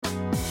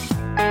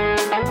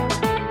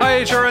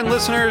HRN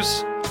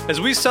listeners.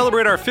 As we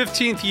celebrate our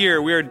 15th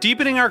year, we are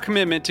deepening our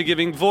commitment to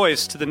giving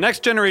voice to the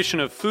next generation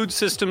of food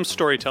systems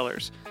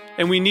storytellers,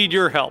 and we need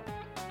your help.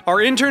 Our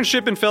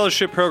internship and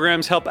fellowship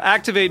programs help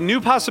activate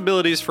new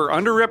possibilities for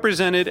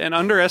underrepresented and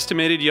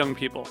underestimated young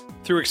people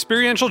through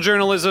experiential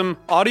journalism,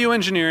 audio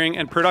engineering,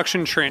 and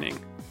production training.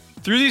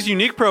 Through these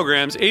unique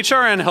programs,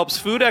 HRN helps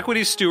food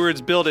equity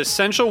stewards build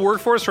essential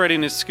workforce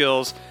readiness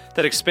skills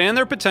that expand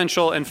their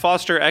potential and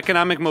foster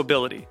economic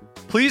mobility.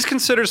 Please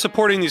consider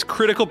supporting these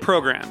critical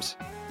programs.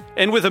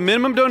 And with a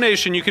minimum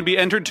donation, you can be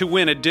entered to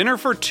win a dinner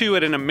for two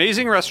at an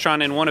amazing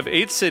restaurant in one of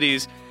 8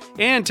 cities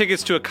and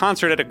tickets to a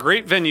concert at a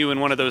great venue in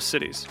one of those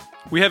cities.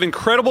 We have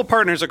incredible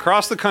partners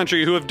across the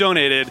country who have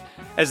donated,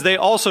 as they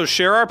also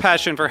share our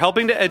passion for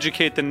helping to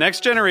educate the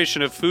next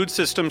generation of food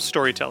systems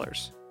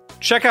storytellers.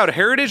 Check out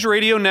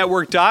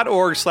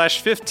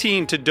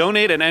heritageradionetwork.org/15 to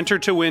donate and enter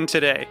to win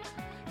today.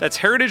 That's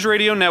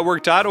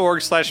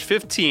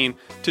heritageradionetwork.org/15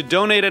 to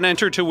donate and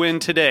enter to win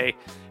today.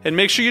 And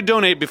make sure you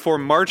donate before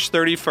March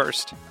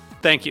 31st.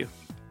 Thank you.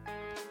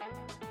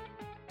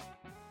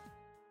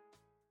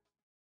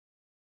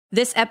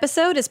 This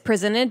episode is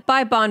presented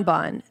by Bon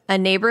Bon, a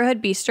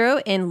neighborhood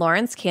bistro in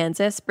Lawrence,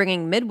 Kansas,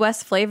 bringing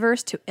Midwest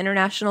flavors to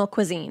international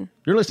cuisine.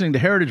 You're listening to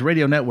Heritage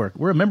Radio Network.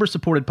 We're a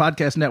member-supported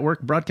podcast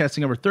network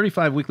broadcasting over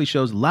 35 weekly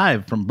shows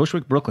live from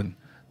Bushwick, Brooklyn.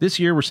 This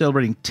year, we're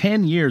celebrating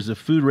 10 years of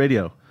food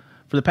radio.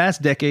 For the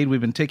past decade, we've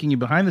been taking you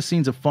behind the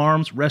scenes of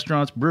farms,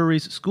 restaurants,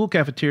 breweries, school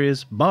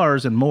cafeterias,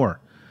 bars, and more.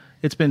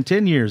 It's been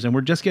 10 years, and we're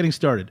just getting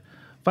started.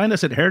 Find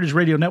us at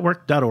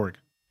heritageradionetwork.org.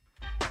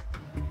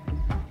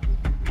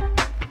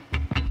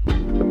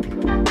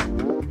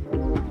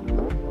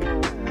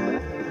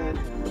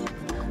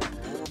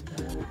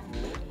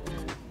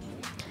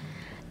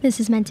 This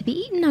is Meant to Be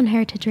Eaten on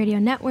Heritage Radio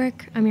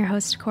Network. I'm your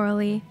host,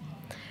 Coralie.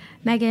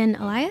 Megan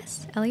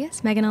Elias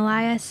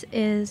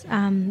is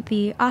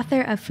the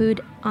author of Food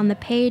on the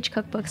Page,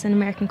 Cookbooks in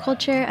American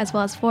Culture, as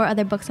well as 4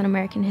 other books on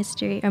American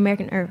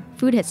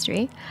food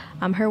history.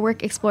 Her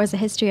work explores the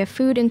history of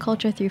food and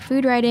culture through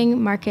food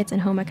writing, markets,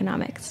 and home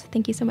economics.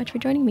 Thank you so much for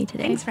joining me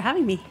today. Thanks for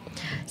having me.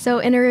 So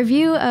in a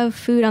review of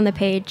Food on the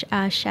Page,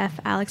 Chef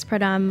Alex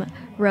Pradum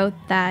wrote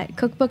that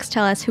cookbooks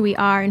tell us who we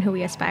are and who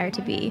we aspire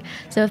to be.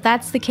 So if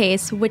that's the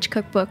case, which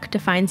cookbook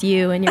defines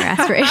you and your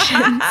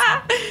aspirations?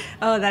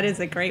 Oh, that is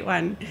a great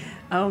one.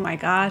 Oh my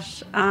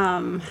gosh.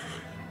 My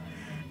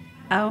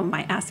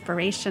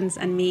aspirations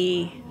and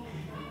me.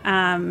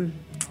 I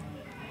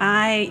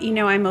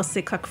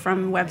mostly cook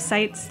from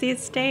websites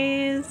these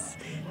days.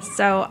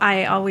 So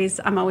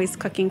I'm always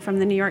cooking from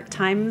the New York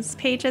Times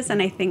pages,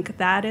 and I think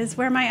that is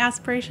where my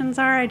aspirations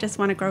are. I just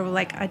want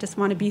to I just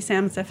want to be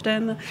Sam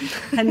Sifton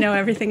and know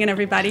everything and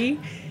everybody.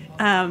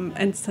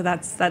 And so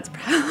that's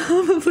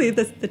probably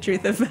the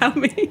truth about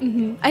me.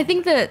 Mm-hmm. I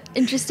think the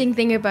interesting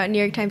thing about New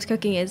York Times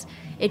cooking is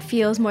it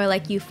feels more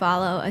like you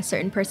follow a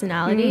certain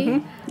personality.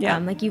 Mm-hmm. Yeah.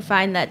 Like you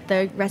find that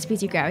the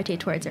recipes you gravitate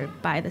towards are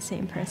by the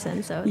same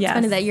person. So it's yes.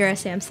 funny that you're a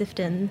Sam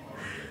Sifton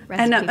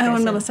recipe and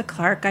person. Melissa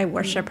Clark, I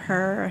worship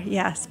her.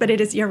 Yes, but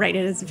you're right.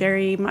 It is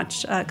very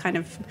much a kind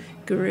of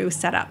guru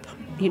setup.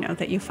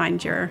 That you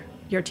find your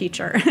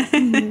teacher.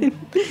 Mm-hmm.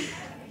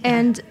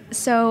 And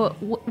so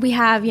we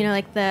have,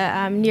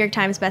 the New York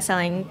Times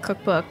bestselling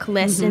cookbook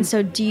list. Mm-hmm. And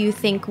so do you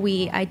think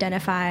we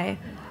identify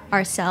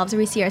ourselves or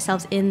we see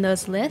ourselves in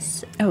those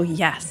lists? Oh,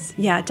 yes.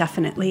 Yeah,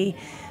 definitely.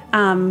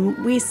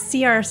 We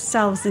see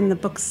ourselves in the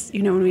books,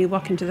 when we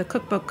walk into the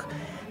cookbook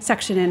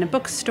section in a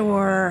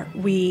bookstore,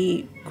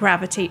 we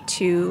gravitate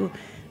to,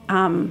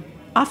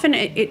 often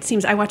it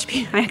seems, I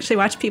actually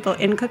watch people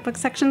in cookbook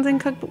sections in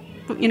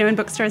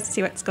bookstores to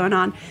see what's going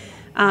on.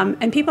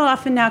 And people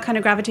often now kind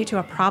of gravitate to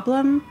a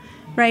problem,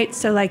 right?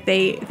 So like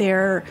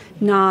they're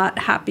not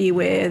happy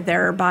with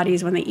their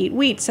bodies when they eat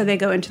wheat, so they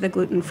go into the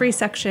gluten-free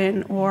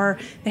section, or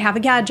they have a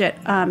gadget,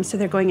 so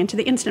they're going into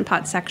the Instant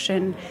Pot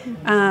section.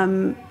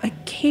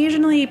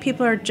 Occasionally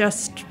people are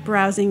just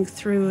browsing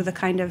through the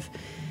kind of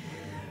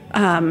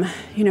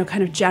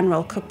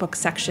general cookbook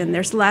section.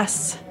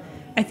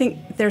 I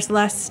think there's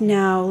less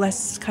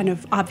kind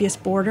of obvious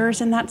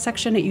borders in that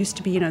section. It used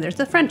to be, there's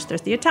the French,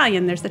 there's the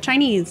Italian, there's the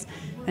Chinese.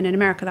 And in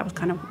America, that was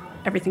kind of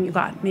everything you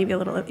got, maybe a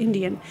little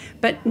Indian.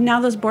 But now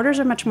those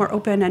borders are much more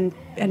open, and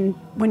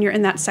when you're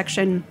in that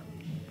section,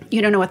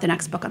 you don't know what the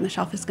next book on the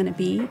shelf is going to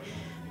be.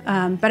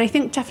 But I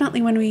think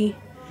definitely when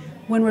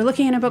we're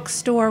looking in a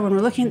bookstore, when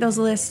we're looking at those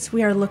lists,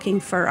 we are looking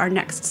for our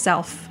next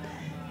self.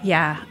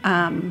 Yeah.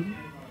 And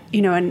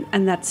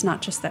that's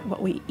not just that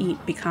what we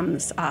eat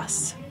becomes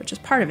us, which is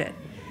part of it.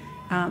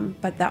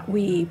 But that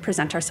we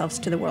present ourselves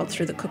to the world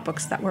through the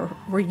cookbooks that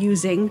we're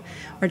using,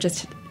 or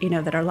just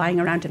that are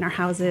lying around in our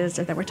houses,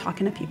 or that we're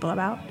talking to people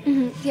about.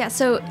 Mm-hmm. Yeah.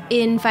 So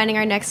in finding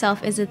our next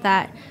self, is it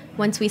that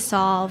once we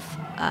solve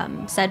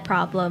said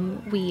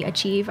problem, we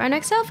achieve our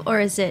next self, or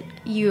is it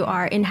you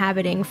are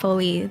inhabiting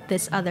fully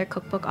this other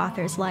cookbook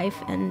author's life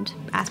and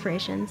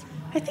aspirations?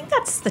 I think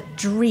that's the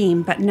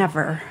dream, but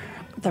never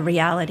the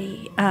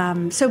reality.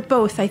 So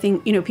both. I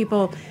think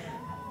people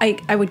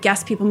I would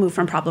guess people move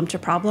from problem to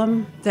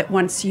problem, that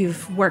once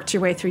you've worked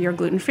your way through your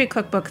gluten-free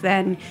cookbook,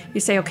 then you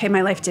say, okay,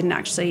 my life didn't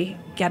actually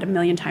get a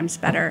million times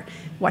better.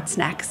 What's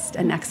next?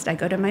 And next I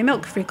go to my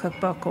milk-free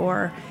cookbook,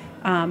 or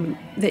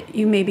that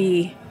you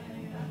maybe,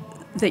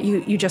 that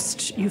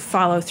you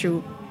follow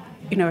through,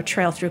 a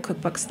trail through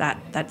cookbooks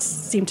that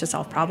seem to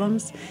solve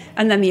problems.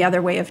 And then the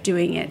other way of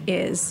doing it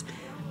is,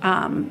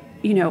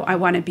 I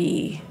want to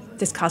be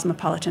this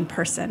cosmopolitan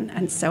person,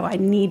 and so I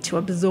need to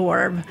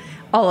absorb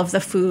all of the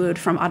food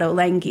from Otto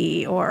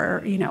Lengi,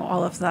 or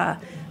all of the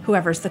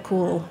whoever's the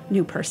cool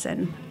new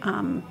person,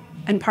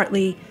 and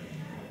partly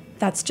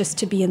that's just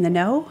to be in the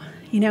know,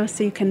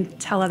 so you can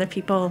tell other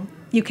people,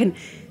 you can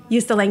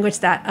use the language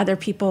that other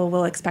people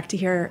will expect to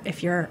hear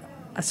if you're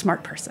a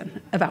smart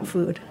person about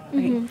food,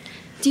 right? Mm-hmm.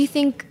 Do you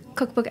think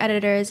cookbook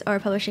editors or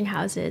publishing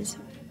houses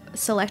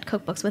select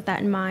cookbooks with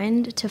that in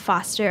mind to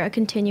foster a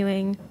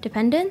continuing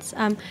dependence?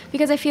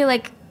 Because I feel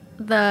like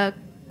the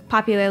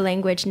popular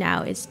language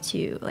now is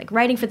to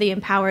writing for the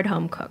empowered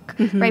home cook,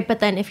 right? But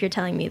then if you're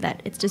telling me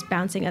that it's just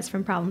bouncing us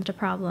from problem to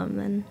problem,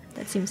 then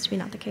that seems to be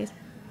not the case.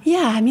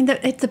 Yeah, I mean,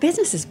 the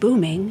business is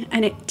booming,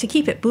 and to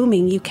keep it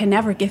booming, you can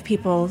never give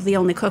people the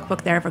only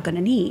cookbook they're ever going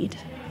to need,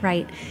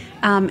 right?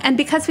 And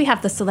because we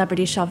have the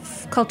celebrity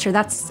shelf culture,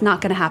 that's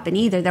not going to happen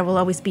either. There will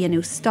always be a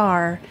new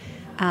star.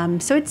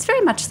 So it's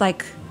very much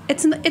like, I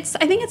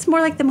think it's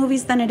more like the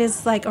movies than it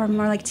is or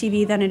more like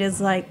TV than it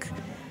is like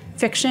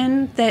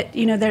fiction, that,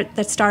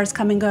 that stars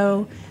come and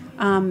go,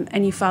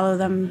 and you follow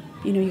them.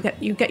 You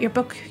get your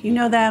book,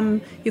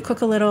 them, you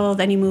cook a little,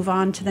 then you move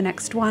on to the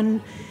next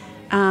one.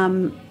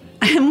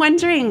 I'm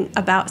wondering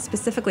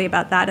specifically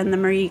about that and the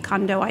Marie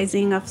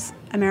Kondoizing of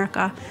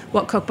America.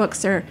 What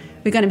cookbooks are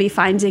we going to be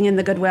finding in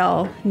the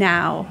Goodwill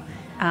now?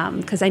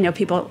 Because I know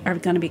people are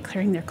going to be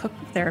clearing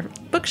their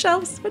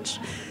bookshelves, which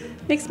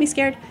makes me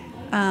scared.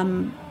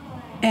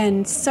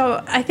 And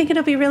so I think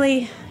it'll be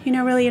really,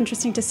 really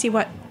interesting to see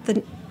what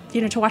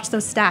to watch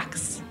those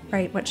stacks,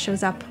 right? What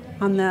shows up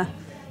on the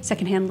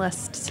secondhand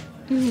lists.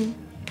 Mm-hmm.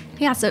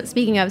 Yeah, so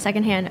speaking of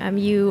secondhand,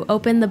 you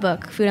opened the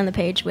book, Food on the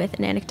Page, with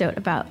an anecdote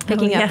about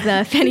picking up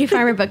the Fanny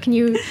Farmer book. Can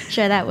you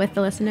share that with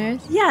the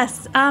listeners?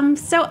 Yes.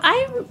 So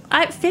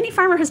Fanny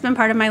Farmer has been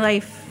part of my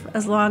life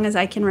as long as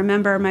I can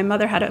remember. My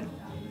mother had a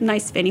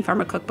nice Fanny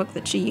Farmer cookbook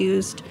that she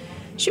used.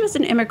 She was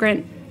an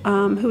immigrant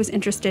who was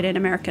interested in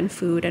American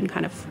food and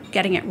kind of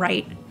getting it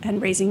right and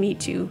raising me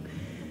to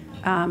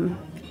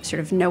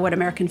sort of know what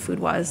American food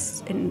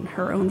was in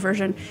her own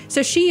version.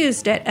 So she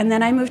used it, and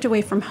then I moved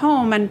away from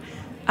home, and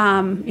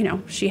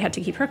she had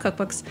to keep her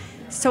cookbooks.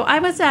 So I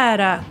was at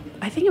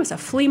I think it was a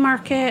flea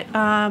market,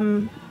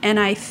 and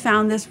I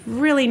found this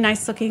really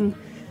nice looking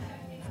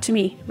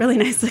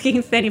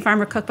Fanny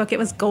Farmer cookbook. It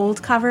was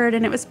gold covered,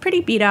 and it was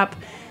pretty beat up,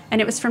 and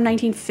it was from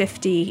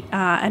 1950,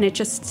 and I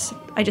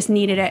just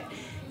needed it.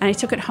 And I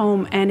took it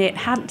home, and it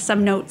had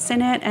some notes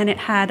in it, and it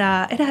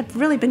had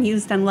really been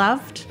used and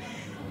loved.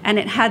 And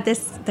it had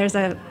there's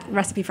a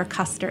recipe for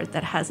custard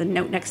that has a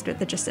note next to it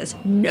that just says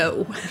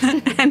no.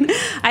 And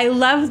I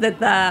love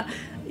that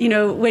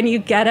when you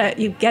get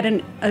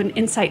an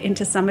insight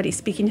into somebody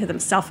speaking to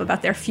themselves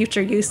about their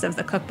future use of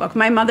the cookbook.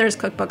 My mother's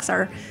cookbooks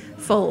are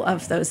full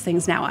of those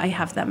things now. I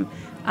have them.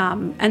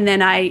 And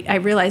then I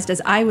realized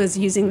as I was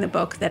using the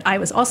book that I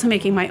was also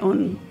making my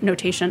own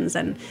notations.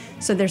 And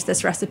so there's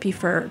this recipe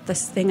for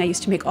this thing I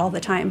used to make all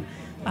the time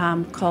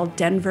called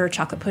Denver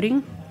chocolate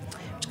pudding.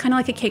 Kind of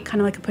like a cake,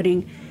 kind of like a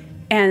pudding.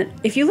 And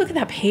if you look at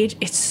that page,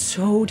 it's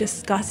so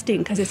disgusting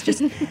because it's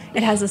just,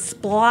 it has a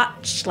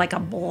splotch, like a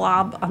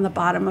blob on the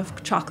bottom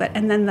of chocolate.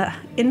 And then the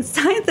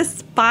inside, the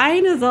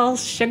spine is all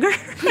sugar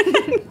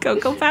and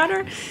cocoa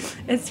powder.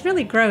 It's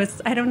really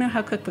gross. I don't know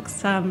how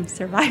cookbooks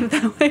survive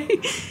that way.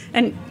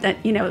 And that,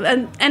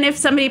 and if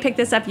somebody picked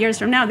this up years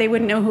from now, they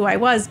wouldn't know who I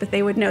was, but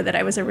they would know that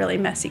I was a really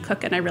messy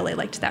cook and I really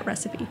liked that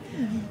recipe.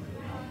 Mm-hmm.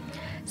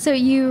 So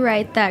you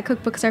write that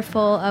cookbooks are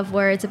full of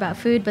words about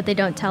food, but they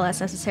don't tell us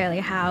necessarily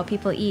how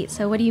people eat.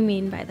 So what do you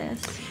mean by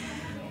this?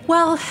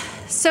 Well,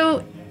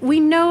 so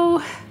we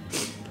know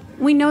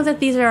that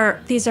these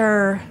are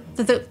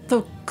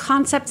the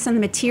concepts and the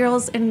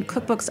materials in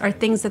cookbooks are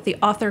things that the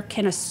author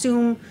can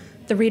assume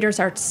the readers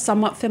are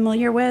somewhat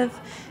familiar with,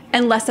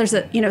 unless there's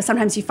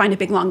sometimes you find a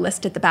big long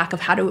list at the back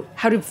of how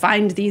to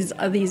find these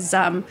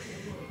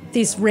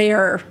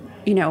rare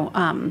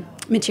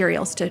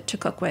materials to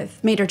cook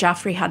with. Mater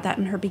Jaffrey had that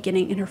in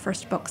her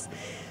first books.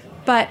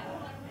 But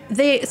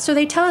they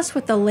tell us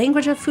what the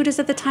language of food is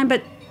at the time,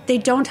 but they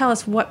don't tell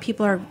us what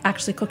people are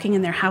actually cooking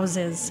in their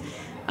houses.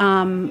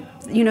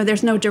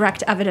 There's no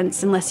direct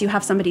evidence unless you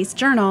have somebody's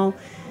journal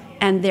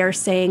and they're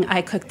saying,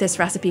 I cooked this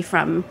recipe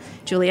from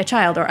Julia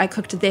Child, or I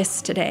cooked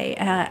this today.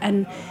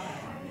 And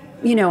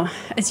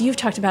as you've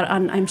talked about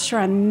I'm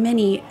sure on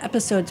many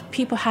episodes,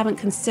 people haven't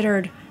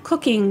considered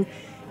cooking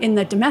in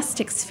the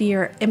domestic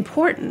sphere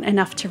important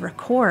enough to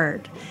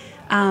record.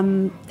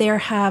 There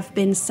have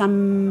been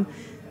some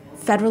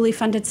federally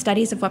funded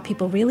studies of what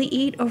people really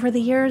eat over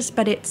the years,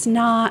 but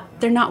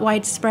they're not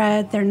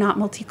widespread, they're not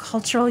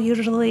multicultural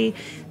usually.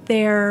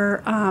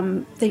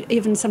 they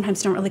even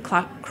sometimes don't really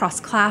cross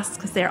class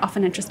because they're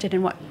often interested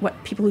in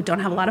what people who don't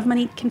have a lot of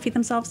money can feed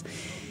themselves.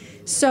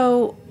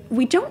 So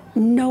we don't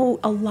know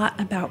a lot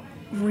about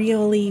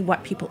really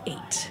what people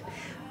ate.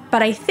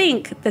 But I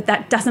think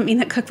that doesn't mean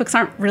that cookbooks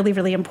aren't really,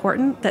 really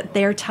important, that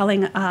they're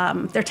telling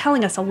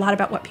us a lot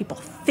about what people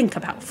think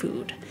about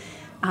food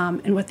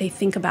and what they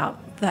think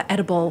about the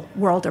edible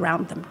world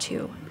around them,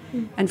 too.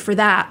 Mm. And for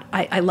that,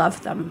 I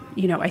love them.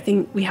 I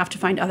think we have to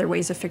find other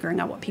ways of figuring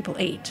out what people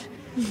ate.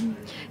 Mm-hmm.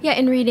 Yeah,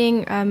 in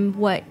reading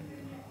what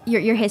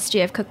your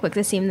history of cookbooks,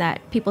 it seemed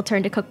that people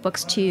turn to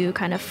cookbooks to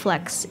kind of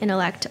flex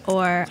intellect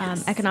or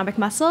economic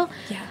muscle.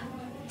 Yeah.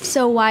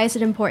 So why is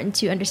it important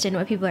to understand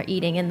what people are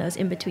eating in those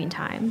in-between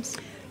times?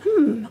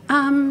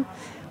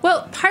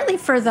 Well, partly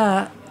for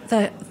the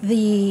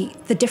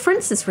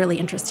difference is really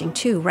interesting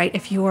too, right?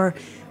 If you're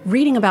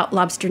reading about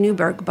Lobster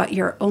Newburgh, but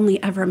you're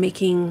only ever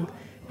making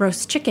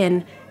roast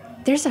chicken,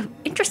 there's an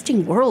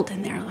interesting world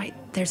in there. Like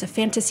there's a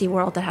fantasy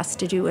world that has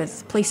to do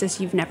with places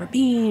you've never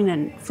been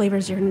and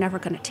flavors you're never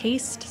going to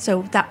taste.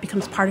 So that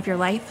becomes part of your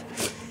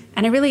life.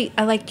 And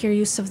I like your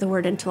use of the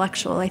word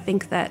intellectual. I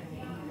think that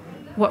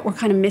what we're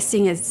kind of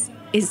missing is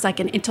like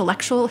an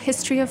intellectual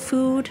history of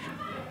food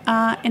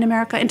in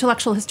America.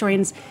 Intellectual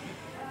historians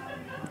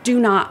do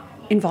not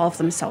involve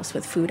themselves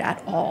with food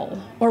at all,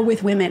 or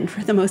with women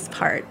for the most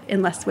part,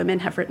 unless women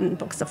have written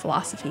books of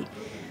philosophy.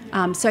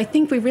 So I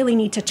think we really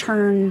need to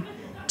turn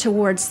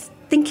towards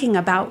thinking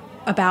about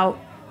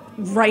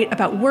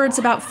words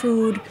about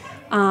food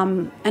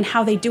and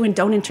how they do and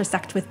don't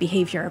intersect with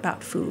behavior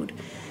about food.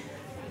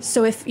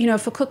 So if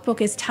a cookbook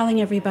is telling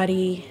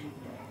everybody,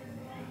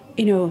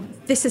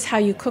 this is how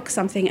you cook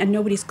something, and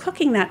nobody's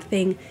cooking that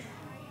thing,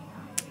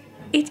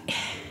 it's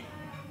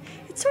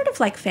sort of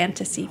like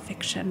fantasy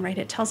fiction, right?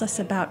 It tells us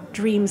about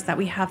dreams that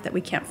we have that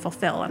we can't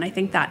fulfill, and I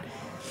think that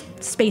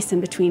space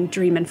in between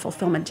dream and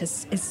fulfillment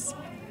is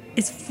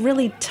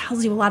really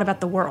tells you a lot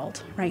about the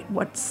world, right?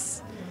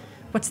 What's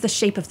the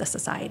shape of the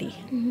society?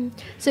 Mm-hmm.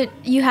 So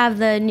you have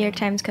the New York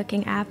Times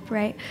cooking app,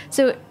 right?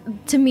 So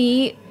to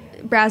me,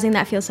 browsing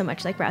that feels so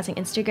much like browsing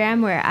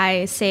Instagram, where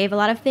I save a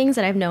lot of things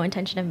that I have no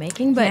intention of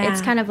making, but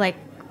it's kind of like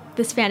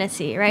this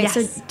fantasy, right? Yes.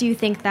 So do you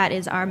think that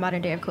is our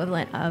modern day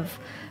equivalent of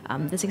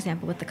this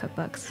example with the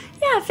cookbooks?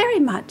 Yeah, very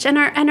much. And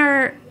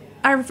our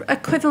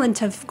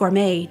equivalent of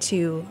gourmet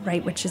too,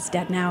 right, which is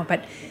dead now,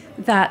 but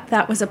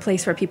that was a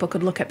place where people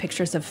could look at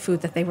pictures of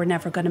food that they were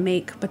never going to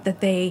make, but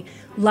that they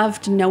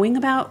loved knowing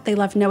about. They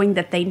loved knowing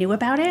that they knew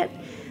about it.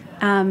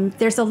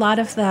 There's a lot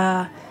of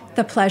the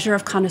pleasure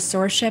of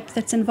connoisseurship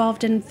that's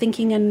involved in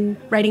thinking and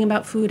writing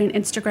about food and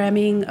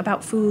Instagramming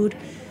about food.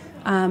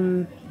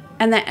 And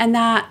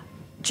that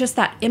just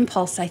that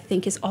impulse, I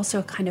think, is also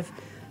a kind of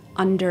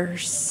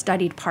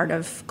understudied part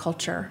of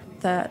culture,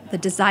 the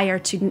desire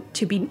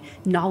to be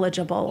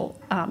knowledgeable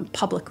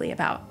publicly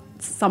about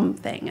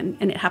something.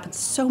 And it happens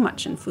so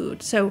much in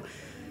food. So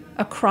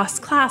across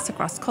class,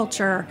 across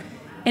culture,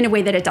 in a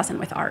way that it doesn't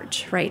with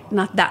art, right?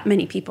 Not that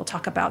many people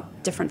talk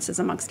about differences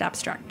amongst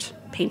abstract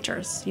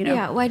painters,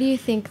 Yeah, why do you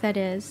think that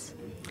is?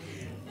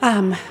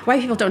 Why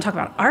people don't talk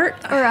about art?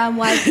 Or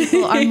why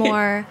people are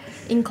more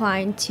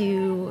inclined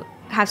to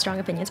have strong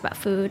opinions about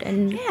food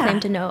and claim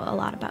to know a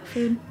lot about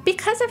food?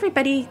 Because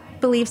everybody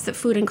believes that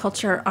food and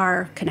culture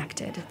are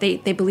connected. They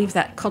believe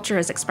that culture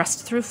is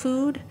expressed through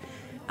food,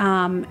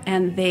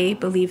 and they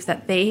believe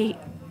that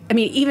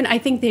I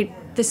think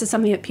this is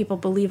something that people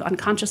believe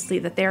unconsciously,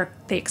 that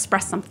they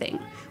express something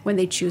when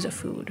they choose a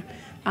food.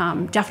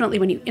 Definitely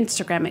when you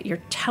Instagram it,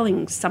 you're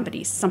telling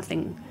somebody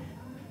something.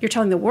 You're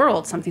telling the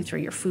world something through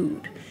your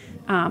food.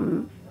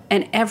 And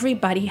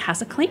everybody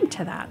has a claim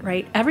to that,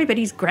 right?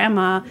 Everybody's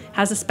grandma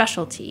has a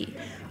specialty.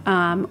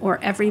 Or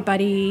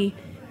everybody,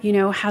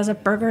 has a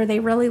burger they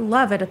really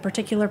love at a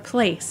particular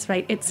place,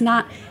 right? It's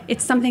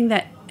something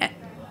that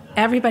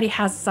everybody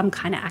has some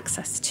kind of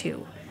access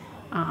to.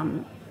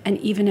 And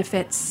even if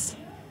it's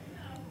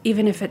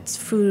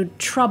food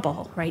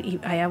trouble, right?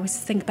 I always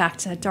think back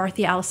to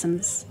Dorothy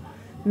Allison's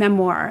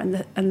memoir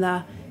and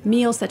the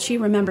meals that she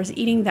remembers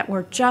eating that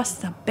were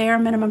just the bare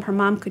minimum her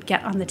mom could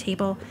get on the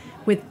table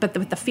with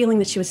the feeling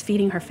that she was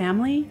feeding her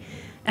family.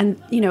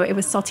 And, it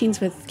was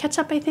saltines with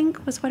ketchup, I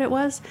think, was what it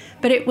was.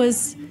 But it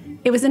was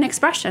an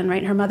expression,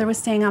 right? Her mother was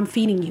saying, I'm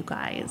feeding you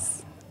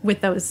guys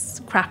with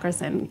those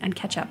crackers and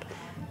ketchup.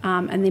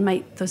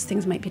 And those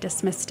things might be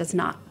dismissed as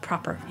not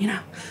proper,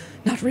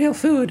 not real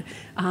food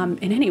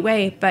in any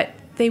way, but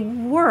they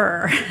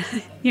were,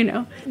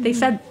 they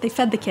fed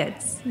the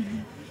kids. Mm-hmm.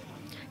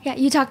 Yeah,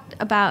 you talked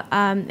about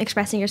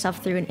expressing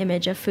yourself through an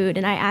image of food,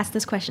 and I asked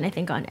this question, I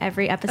think, on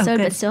every episode,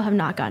 but still have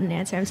not gotten an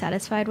answer I'm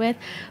satisfied with.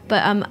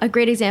 But a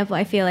great example,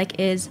 I feel like,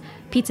 is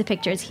pizza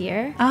pictures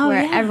here,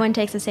 where everyone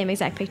takes the same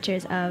exact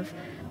pictures of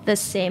the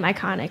same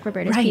iconic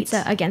Roberta's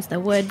pizza against the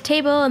wood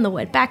table and the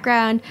wood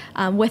background,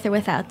 with or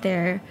without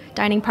their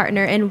dining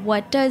partner. And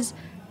what does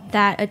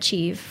that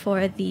achieve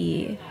for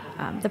the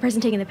person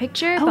taking the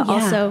picture, but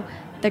also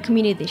the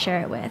community they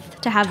share it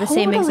with, to have the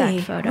same exact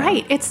photo?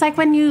 Right. It's like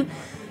when you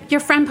your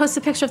friend posts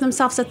a picture of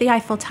themselves at the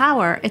Eiffel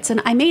Tower.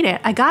 I made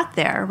it. I got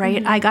there,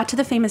 right? I got to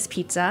the famous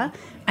pizza.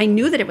 I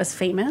knew that it was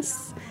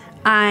famous.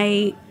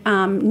 I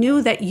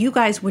knew that you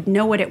guys would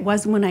know what it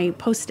was when I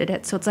posted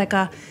it. So it's like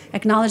a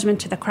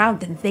acknowledgement to the crowd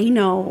that they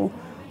know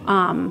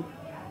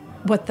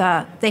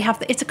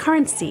it's a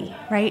currency,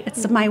 right?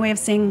 It's my way of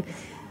saying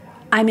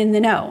I'm in the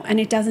know. And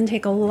it doesn't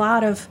take a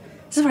lot of,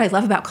 this is what I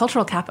love about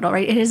cultural capital,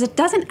 right? It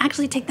doesn't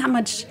actually take that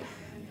much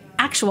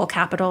actual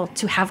capital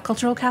to have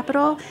cultural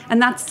capital.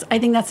 And I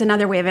think that's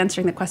another way of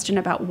answering the question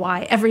about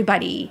why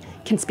everybody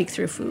can speak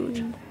through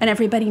food. And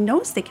everybody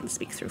knows they can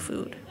speak through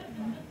food.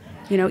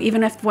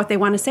 Even if what they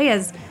want to say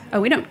is,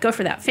 oh, we don't go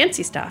for that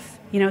fancy stuff.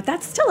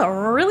 That's still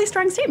a really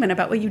strong statement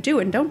about what you do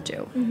and don't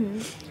do.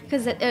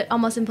 Because it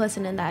almost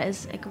implicit in that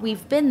is like,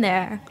 we've been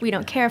there, we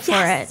don't care for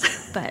it,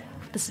 but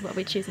this is what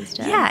we choose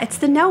instead. Yeah, it's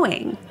the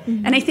knowing.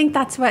 And I think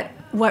that's what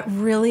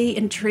really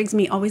intrigues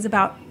me always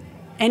about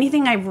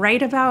anything I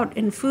write about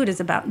in food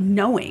is about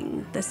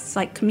knowing. This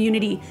like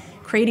community,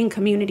 creating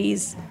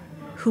communities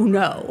who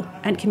know,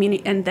 and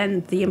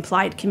then the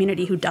implied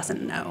community who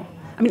doesn't know.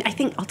 I mean, I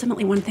think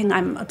ultimately one thing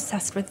I'm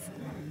obsessed with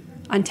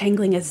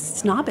untangling is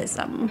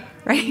snobism,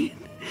 right?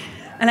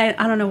 And I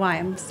don't know why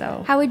I'm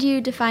so... How would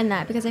you define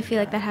that? Because I feel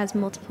like that has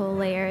multiple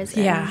layers.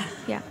 Yeah.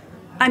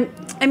 I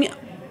mean,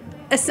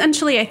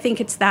 essentially, I think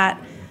it's that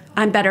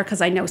I'm better because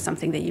I know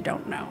something that you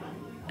don't know.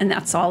 And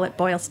that's all it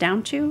boils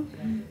down to.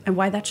 And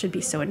why that should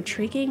be so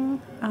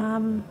intriguing.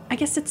 I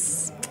guess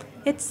it's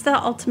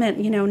the ultimate,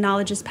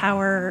 knowledge is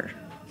power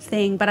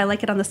thing, but I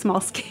like it on the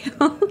small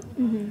scale.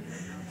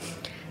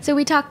 So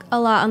we talk a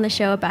lot on the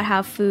show about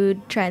how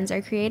food trends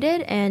are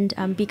created, and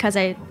because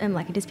I am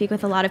lucky to speak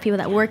with a lot of people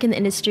that work in the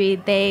industry,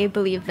 they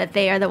believe that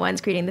they are the ones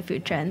creating the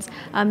food trends.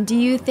 Do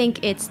you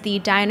think it's the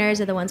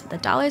diners or the ones with the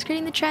dollars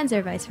creating the trends,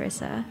 or vice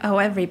versa? Oh,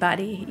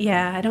 everybody.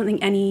 Yeah, I don't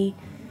think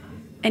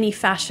any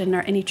fashion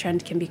or any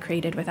trend can be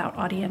created without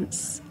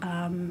audience.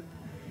 And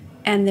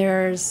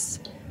there's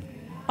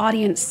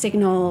audience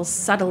signals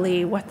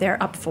subtly what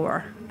they're up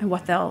for and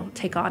what they'll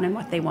take on and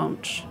what they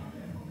won't.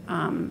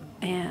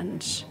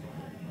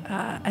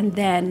 And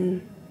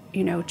then,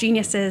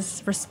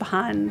 geniuses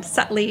respond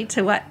subtly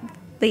to what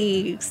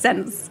they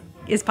sense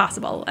is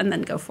possible and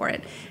then go for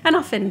it. And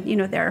often,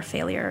 there are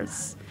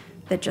failures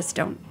that just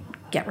don't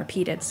get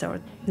repeated, so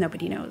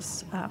nobody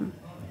knows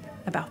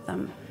about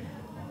them.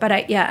 But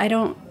I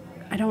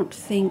don't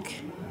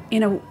think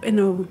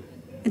in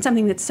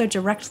something that's so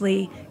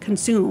directly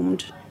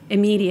consumed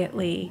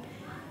immediately,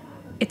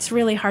 it's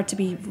really hard to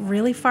be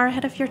really far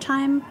ahead of your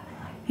time.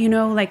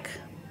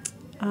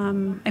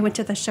 I went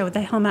to the show,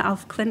 the Hilma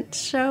af Klint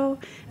show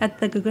at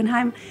the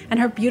Guggenheim, and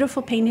her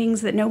beautiful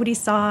paintings that nobody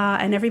saw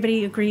and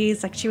everybody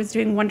agrees, like she was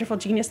doing wonderful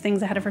genius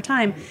things ahead of her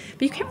time.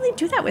 But you can't really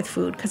do that with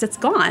food because it's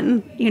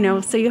gone,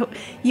 so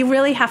you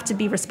really have to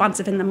be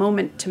responsive in the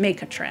moment to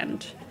make a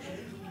trend.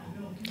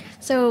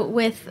 So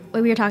we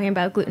were talking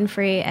about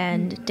gluten-free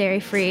and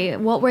dairy-free.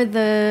 What were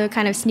the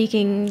kind of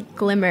sneaking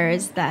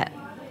glimmers that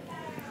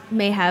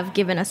may have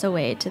given us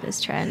away to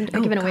this trend, or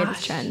away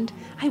this trend?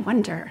 I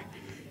wonder.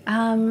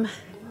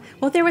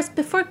 Well,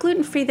 before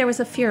gluten-free, there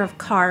was a fear of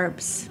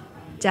carbs,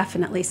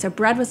 definitely. So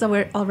bread was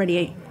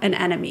already an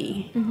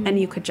enemy, and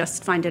you could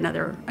just find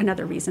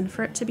another reason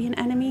for it to be an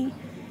enemy.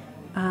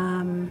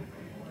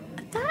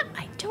 That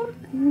I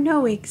don't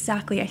know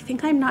exactly. I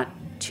think I'm not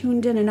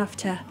tuned in enough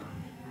to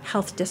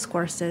health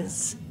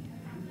discourses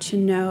to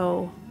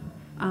know.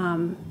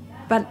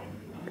 But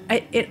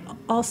it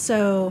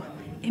also,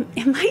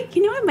 it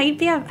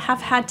might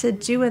have had to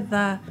do with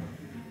the,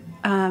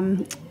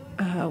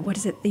 what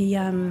is it,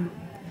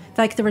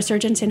 the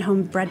resurgence in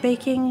home bread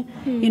baking,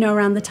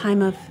 around the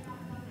time of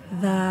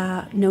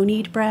the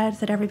no-knead bread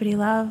that everybody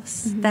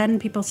loves. Then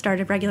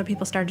regular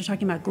people started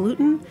talking about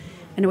gluten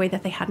in a way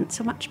that they hadn't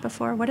so much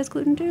before. What does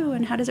gluten do,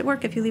 and how does it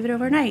work if you leave it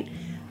overnight?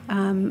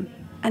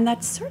 And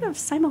that's sort of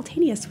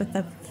simultaneous with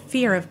the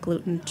fear of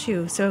gluten,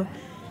 too. So,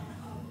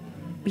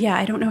 yeah,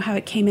 I don't know how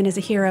it came in as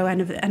a hero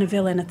and a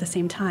villain at the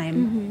same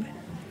time.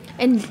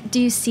 And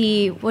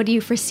what do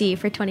you foresee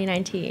for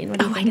 2019? What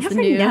do you think is the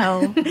new?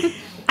 Know.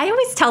 I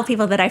always tell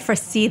people that I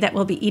foresee that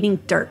we'll be eating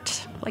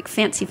dirt, like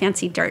fancy,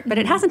 fancy dirt, but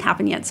it hasn't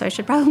happened yet, so I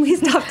should probably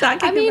stop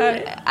talking about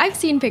it. I've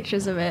seen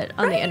pictures of it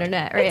on the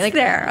internet, right? It's like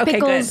there. Okay,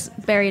 pickles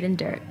good. Buried in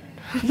dirt.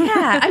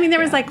 Yeah, I mean, there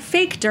was like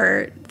fake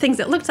dirt, things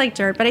that looked like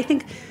dirt, but I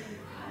think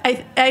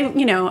I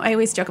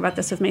always joke about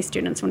this with my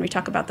students when we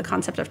talk about the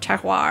concept of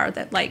terroir,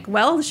 that like,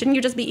 well, shouldn't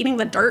you just be eating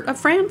the dirt of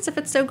France if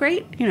it's so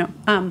great?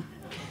 And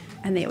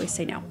they always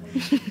say no.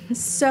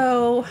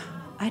 So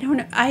I don't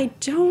know. I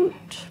don't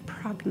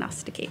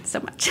prognosticate so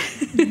much.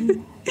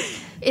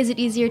 Is it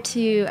easier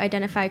to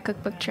identify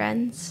cookbook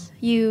trends?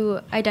 You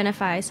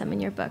identify some in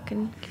your book,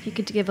 and if you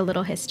could give a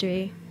little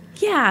history.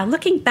 Yeah,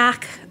 looking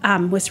back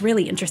was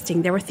really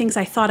interesting. There were things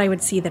I thought I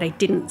would see that I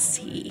didn't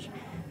see.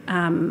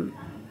 And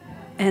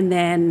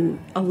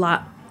then a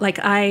lot, like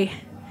I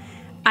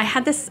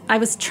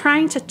was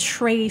trying to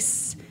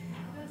trace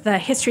the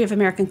history of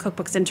American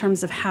cookbooks in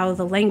terms of how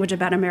the language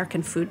about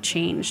American food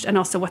changed, and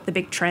also what the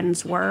big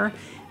trends were,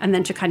 and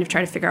then to kind of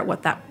try to figure out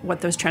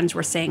what those trends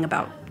were saying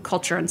about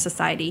culture and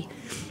society.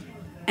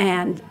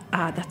 And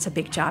that's a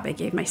big job I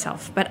gave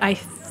myself. But I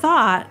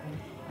thought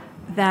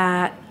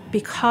that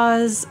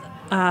because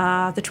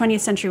the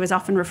 20th century was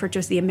often referred to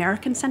as the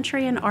American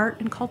century in art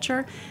and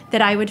culture,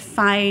 that I would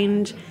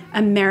find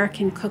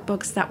American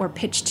cookbooks that were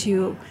pitched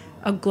to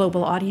a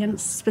global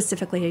audience,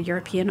 specifically a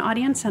European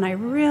audience, and I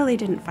really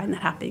didn't find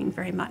that happening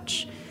very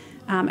much.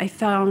 I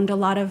found a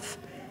lot of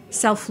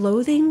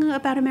self-loathing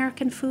about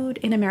American food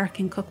in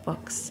American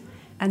cookbooks,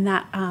 and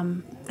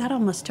that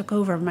almost took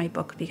over my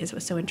book because it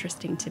was so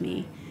interesting to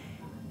me.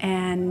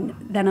 And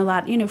then a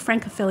lot,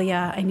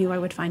 Francophilia, I knew I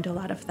would find a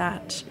lot of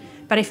that,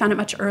 but I found it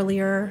much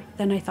earlier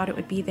than I thought it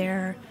would be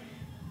there.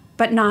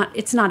 But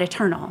it's not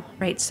eternal,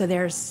 right? So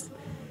there's,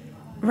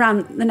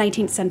 around the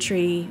 19th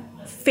century,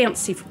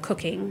 fancy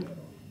cooking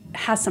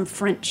has some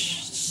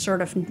French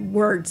sort of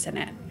words in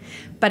it,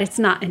 but it's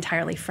not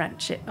entirely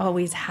French. It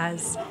always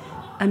has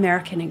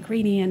American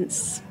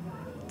ingredients,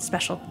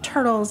 special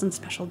turtles and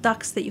special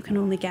ducks that you can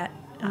only get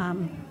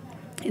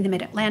in the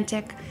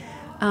mid-Atlantic,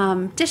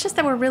 dishes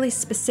that were really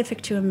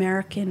specific to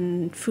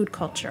American food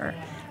culture.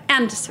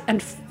 And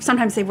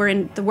sometimes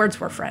the words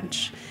were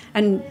French,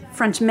 and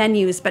French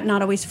menus, but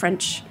not always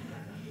French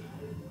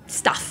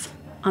stuff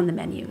on the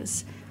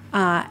menus.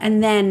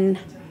 And then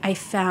I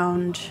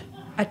found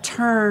a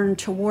turn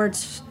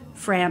towards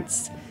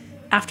France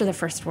after the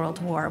First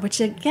World War, which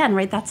again,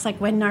 right, that's like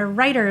when our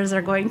writers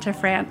are going to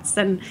France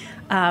and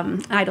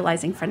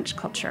idolizing French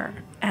culture.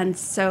 And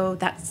so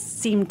that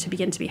seemed to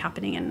begin to be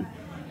happening in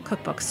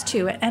cookbooks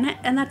too.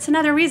 And that's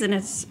another reason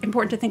it's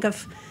important to think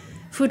of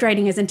food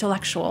writing as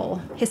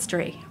intellectual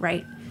history,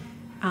 right?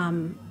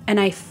 And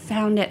I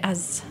found it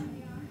as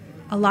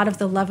a lot of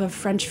the love of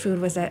French food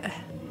was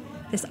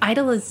this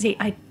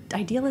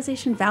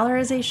idealization,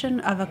 valorization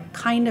of a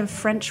kind of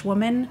French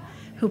woman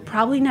who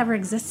probably never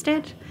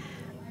existed.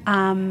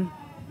 And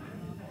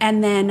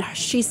then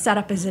she's set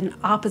up as an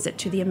opposite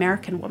to the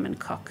American woman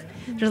cook.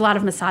 There's a lot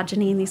of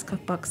misogyny in these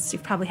cookbooks.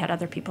 You've probably had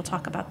other people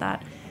talk about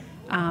that.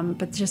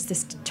 But just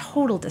this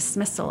total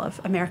dismissal of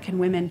American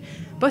women,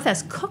 both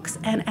as cooks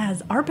and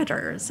as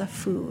arbiters of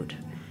food,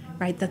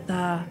 right? That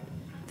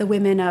the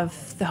women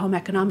of the home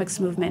economics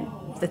movement,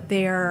 that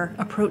their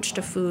approach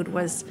to food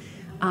was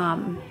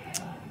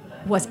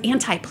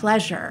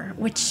anti-pleasure,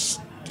 which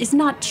is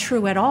not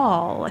true at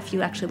all if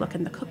you actually look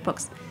in the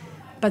cookbooks.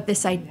 But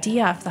this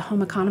idea of the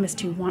home economist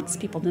who wants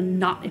people to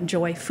not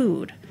enjoy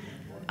food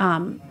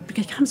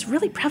becomes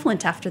really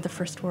prevalent after the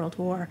First World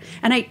War.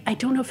 And I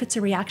don't know if it's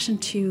a reaction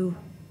to,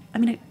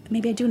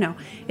 maybe I do know.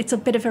 It's a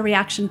bit of a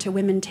reaction to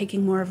women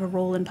taking more of a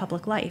role in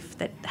public life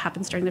that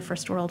happens during the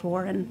First World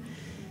War and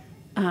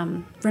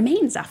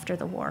remains after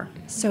the war.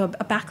 So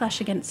a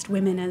backlash against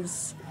women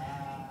as,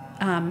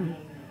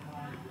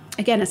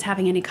 again, as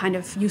having any kind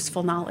of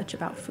useful knowledge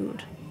about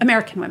food.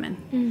 American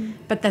women.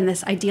 But then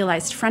this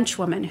idealized French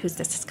woman who's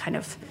this kind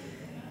of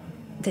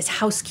this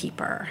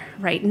housekeeper,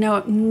 right?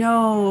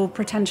 No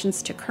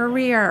pretensions to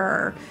career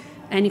or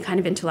any kind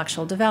of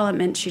intellectual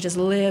development. She just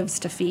lives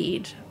to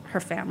feed her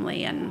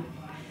family and,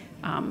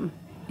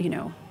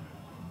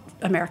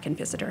 American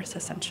visitors,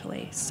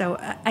 essentially. So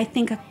I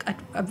think a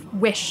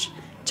wish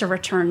to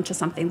return to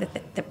something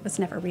that was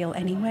never real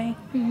anyway.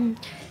 Mm-hmm.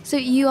 So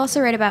you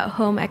also write about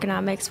home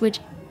economics,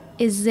 which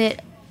is it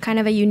kind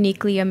of a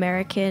uniquely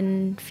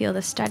American field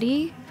of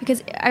study?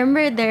 Because I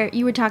remember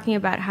you were talking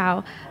about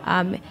how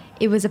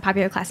it was a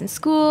popular class in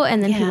school,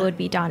 and then people would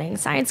be donning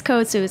science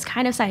coats, so it was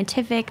kind of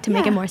scientific to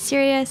make it more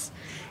serious.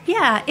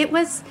 Yeah,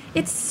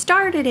 it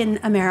started in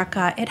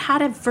America. It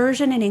had a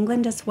version in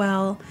England as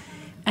well.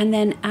 And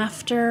then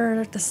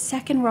after the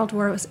Second World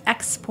War, it was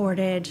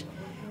exported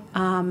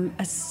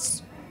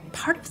as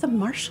part of the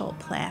Marshall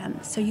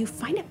Plan. So you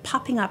find it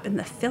popping up in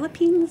the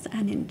Philippines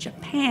and in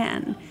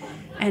Japan,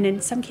 and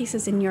in some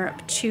cases in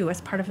Europe too, as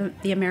part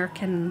of the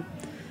American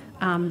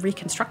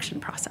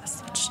Reconstruction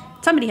process, which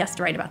somebody has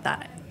to write about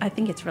that. I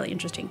think it's really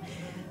interesting.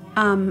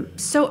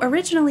 So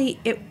originally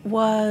it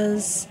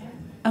was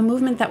a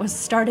movement that was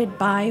started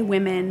by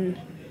women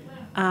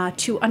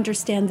to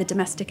understand the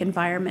domestic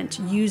environment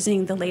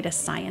using the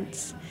latest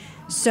science.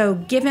 So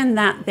given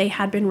that they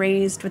had been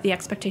raised with the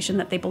expectation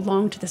that they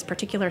belonged to this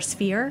particular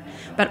sphere,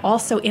 but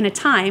also in a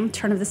time,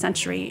 turn of the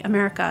century,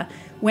 America,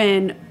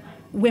 when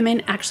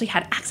women actually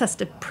had access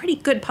to pretty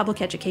good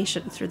public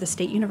education through the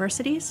state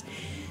universities.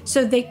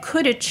 So they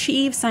could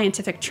achieve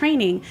scientific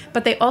training,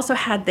 but they also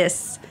had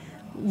this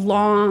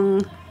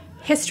long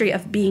history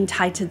of being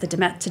tied to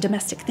to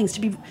domestic things.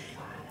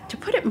 To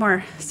put it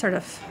more sort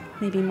of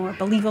maybe more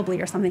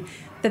believably or something,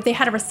 that they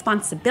had a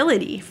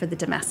responsibility for the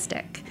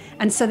domestic.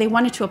 And so they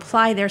wanted to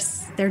apply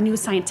their new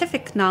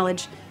scientific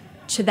knowledge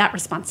to that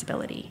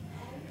responsibility.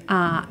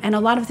 And a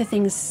lot of the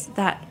things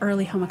that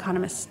early home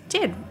economists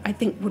did, I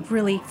think, would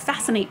really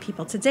fascinate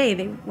people today.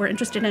 They were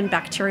interested in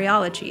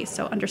bacteriology,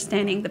 so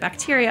understanding the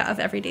bacteria of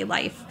everyday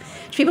life.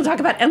 People talk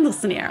about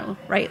endlessly,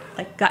 right?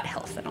 Like gut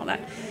health and all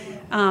that.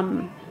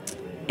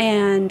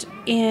 And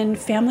in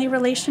family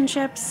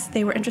relationships,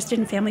 they were interested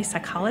in family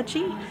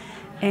psychology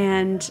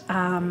and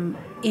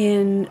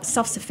in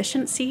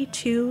self-sufficiency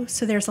too.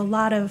 So there's a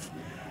lot of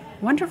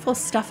wonderful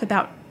stuff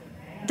about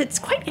that's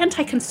quite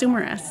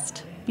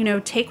anti-consumerist. You know,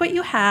 take what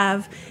you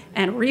have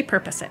and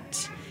repurpose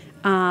it.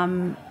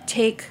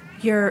 Take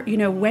your,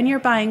 when you're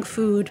buying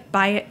food,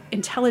 buy it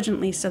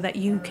intelligently so that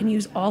you can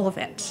use all of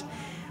it.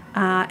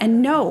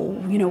 And know,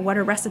 what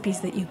are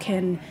recipes that you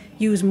can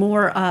use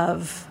more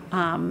of,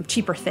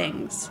 cheaper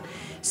things.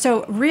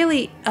 So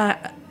really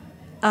a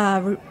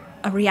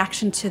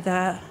reaction to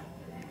the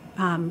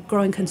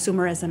growing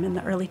consumerism in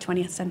the early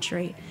 20th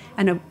century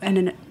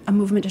and a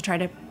movement to try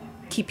to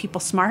keep people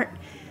smart,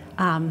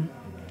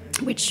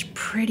 which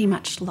pretty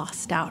much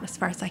lost out as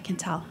far as I can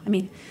tell. I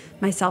mean,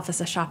 myself as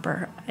a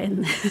shopper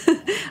in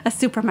a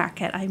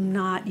supermarket, I'm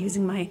not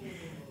using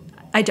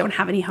I don't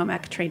have any home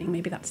ec training.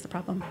 Maybe that's the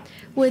problem.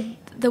 Would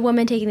the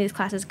women taking these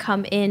classes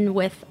come in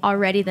with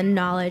already the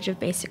knowledge of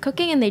basic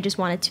cooking and they just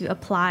wanted to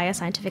apply a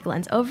scientific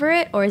lens over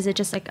it? Or is it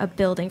just like a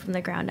building from the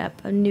ground up,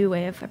 a new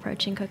way of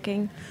approaching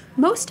cooking?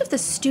 Most of the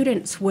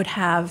students would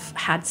have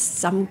had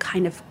some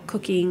kind of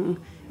cooking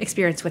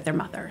experience with their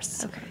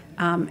mothers. Okay.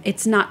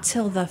 It's not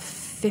till the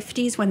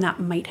 50s when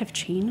that might have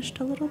changed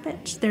a little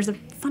bit. There's a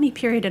funny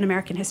period in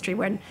American history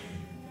when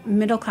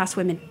middle-class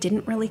women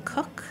didn't really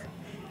cook.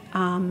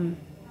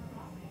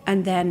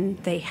 And then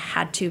they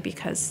had to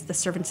because the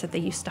servants that they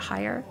used to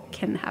hire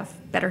can have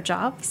better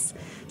jobs.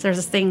 So there's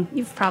this thing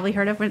you've probably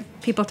heard of when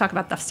people talk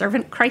about the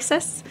servant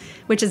crisis,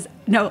 which is,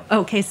 so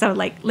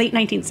like late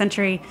 19th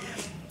century,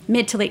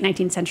 mid to late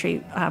 19th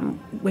century,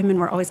 women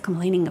were always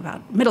complaining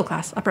about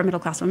upper middle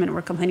class women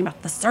were complaining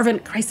about the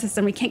servant crisis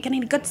and we can't get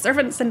any good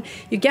servants and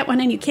you get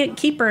one and you can't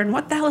keep her and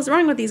what the hell is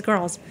wrong with these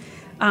girls?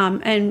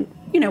 And,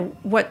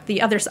 what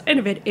the other side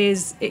of it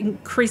is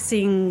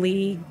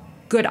increasingly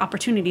good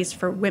opportunities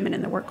for women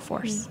in the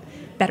workforce,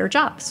 better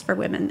jobs for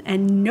women.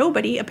 And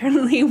nobody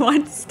apparently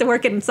wants to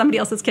work in somebody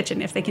else's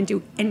kitchen if they can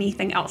do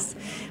anything else,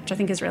 which I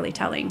think is really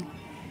telling.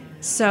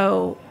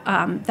 So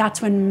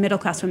that's when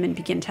middle-class women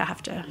begin to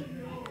have to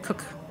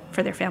cook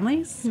for their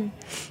families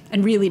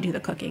and really do the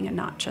cooking and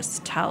not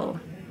just tell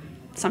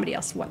somebody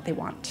else what they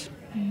want.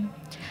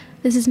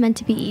 This is Meant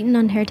to Be Eaten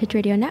on Heritage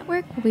Radio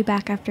Network. We'll be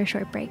back after a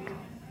short break.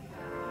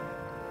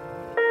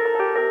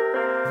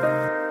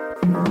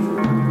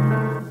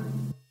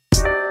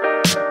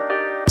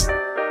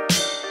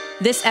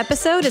 This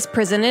episode is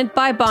presented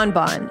by Bon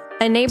Bon,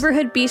 a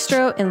neighborhood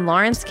bistro in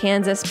Lawrence,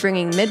 Kansas,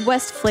 bringing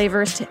Midwest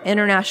flavors to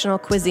international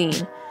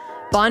cuisine.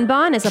 Bon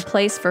Bon is a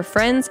place for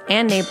friends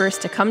and neighbors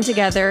to come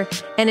together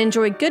and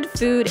enjoy good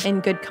food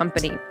and good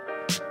company.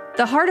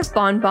 The heart of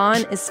Bon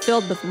Bon is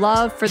filled with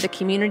love for the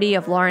community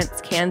of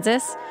Lawrence,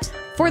 Kansas,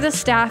 for the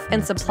staff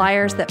and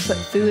suppliers that put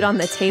food on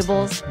the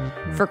tables,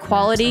 for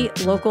quality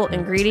local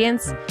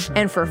ingredients,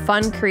 and for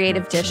fun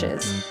creative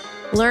dishes.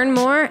 Learn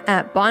more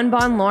at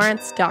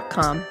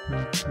bonbonlawrence.com.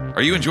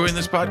 Are you enjoying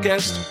this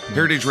podcast?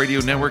 Heritage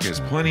Radio Network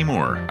has plenty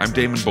more. I'm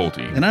Damon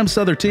Bolte. And I'm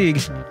Souther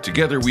Teague.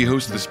 Together we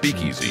host The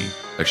Speakeasy,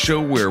 a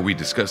show where we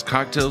discuss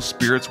cocktails,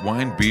 spirits,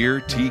 wine,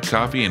 beer, tea,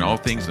 coffee, and all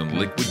things in the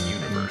liquid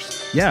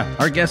universe. Yeah,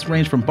 our guests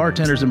range from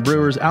bartenders and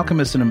brewers,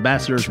 alchemists and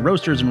ambassadors,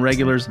 roasters and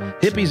regulars,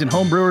 hippies and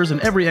home brewers, and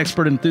every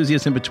expert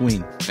enthusiast in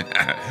between.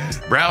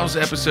 Browse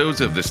episodes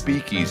of The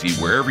Speakeasy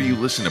wherever you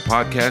listen to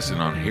podcasts and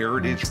on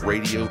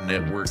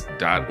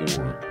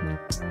heritageradionetwork.org.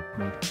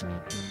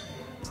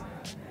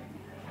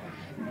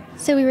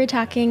 So we were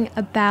talking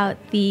about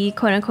the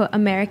quote-unquote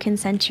American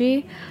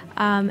century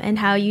and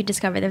how you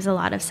discovered there's a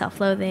lot of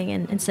self-loathing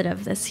and instead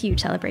of this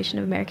huge celebration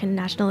of American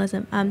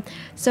nationalism.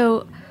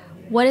 So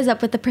what is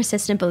up with the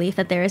persistent belief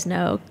that there is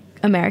no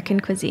American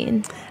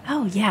cuisine?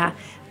 Oh, yeah.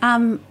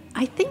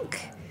 I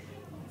think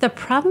the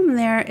problem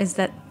there is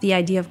that the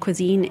idea of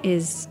cuisine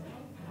is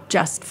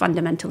just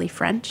fundamentally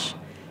French.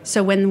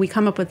 So when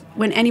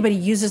anybody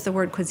uses the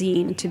word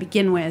cuisine to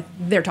begin with,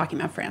 they're talking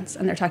about France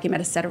and they're talking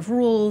about a set of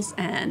rules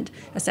and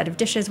a set of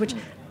dishes, which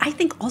I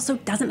think also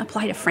doesn't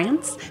apply to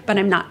France, but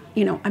I'm not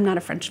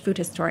a French food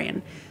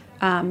historian.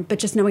 But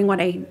just knowing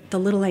the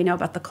little I know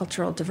about the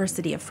cultural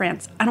diversity of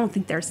France, I don't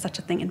think there's such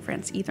a thing in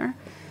France either.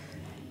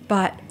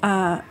 But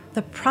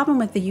the problem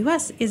with the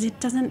U.S. is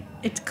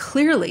it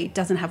clearly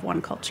doesn't have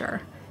one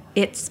culture.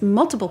 It's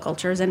multiple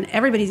cultures, and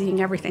everybody's eating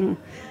everything,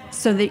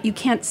 so that you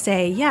can't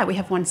say, yeah, we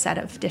have one set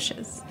of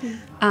dishes.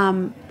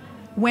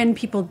 When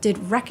people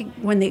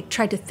when they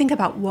tried to think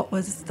about what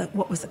was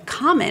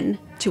common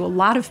to a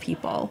lot of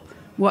people,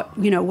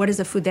 what is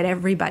a food that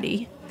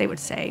everybody, they would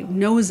say,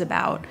 knows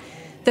about,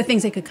 the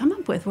things they could come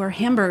up with were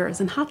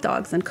hamburgers and hot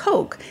dogs and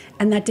Coke,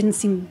 and that didn't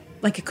seem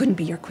like it couldn't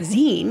be your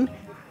cuisine.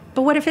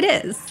 But what if it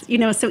is?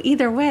 So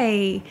either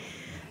way,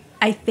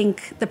 I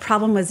think the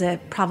problem was a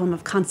problem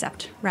of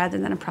concept rather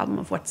than a problem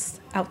of what's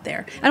out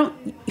there.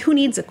 Who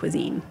needs a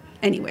cuisine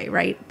anyway,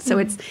 right? So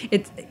it's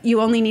you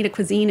only need a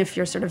cuisine if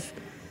you're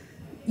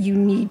you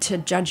need to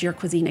judge your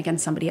cuisine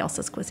against somebody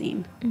else's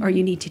cuisine, or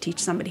you need to teach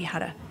somebody how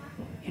to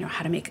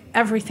make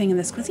everything in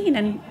this cuisine.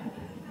 And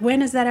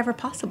when is that ever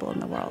possible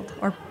in the world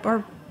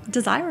or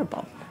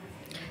desirable?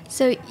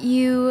 So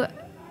you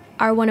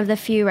are one of the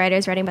few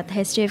writers writing about the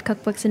history of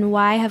cookbooks, and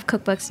why have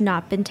cookbooks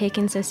not been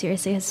taken so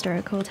seriously as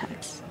historical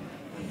texts?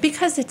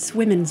 Because it's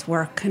women's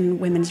work and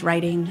women's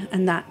writing,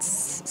 and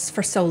that's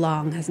for so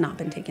long has not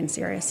been taken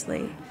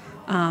seriously.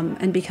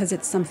 And because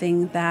it's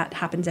something that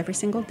happens every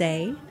single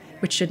day,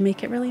 which should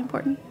make it really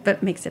important,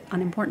 but makes it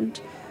unimportant.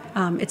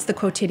 It's the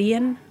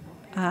quotidian,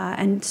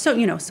 and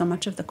so, so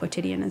much of the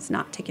quotidian is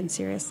not taken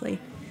seriously,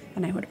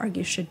 and I would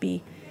argue should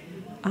be.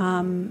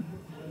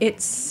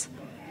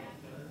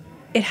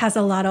 It has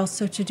a lot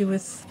also to do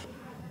with,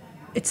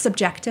 it's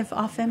subjective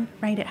often,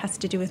 right? It has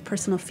to do with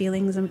personal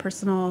feelings and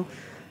personal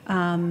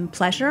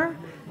pleasure,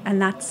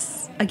 and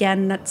that's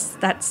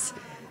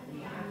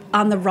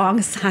on the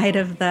wrong side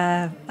of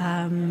the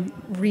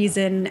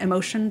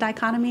reason-emotion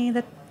dichotomy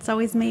that's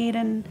always made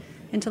in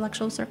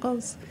intellectual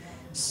circles.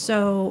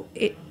 So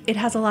it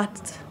has a lot,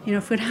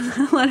 food has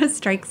a lot of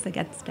strikes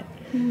against it.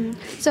 Mm-hmm.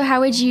 So how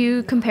would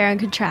you compare and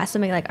contrast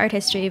something like art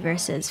history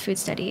versus food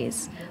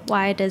studies?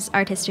 Why does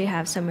art history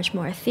have so much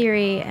more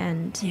theory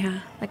and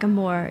like a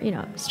more,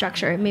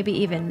 structure, maybe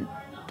even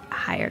a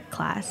higher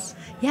class?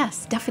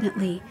 Yes,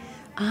 definitely.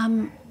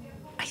 I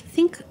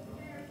think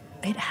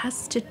it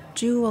has to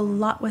do a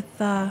lot with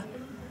the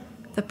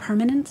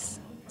permanence.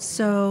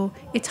 So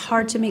it's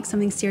hard to make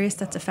something serious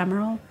that's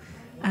ephemeral.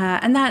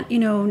 And that,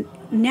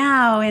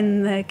 now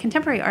in the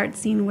contemporary art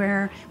scene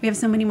where we have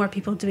so many more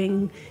people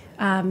doing,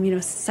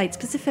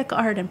 site-specific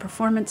art and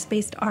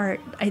performance-based art,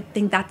 I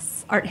think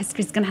that's art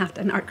history is going to have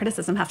to, and art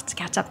criticism has to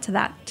catch up to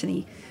that, to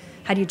the,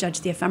 how do you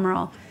judge the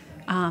ephemeral?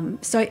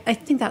 So I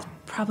think that's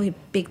probably a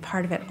big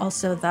part of it.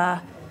 Also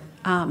the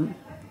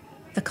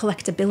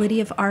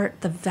collectability of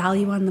art, the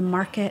value on the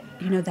market,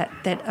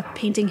 that a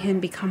painting can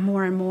become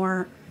more and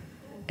more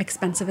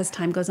expensive as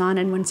time goes on,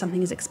 and when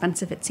something is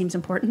expensive, it seems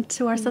important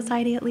to our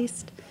society at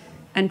least.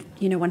 And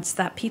once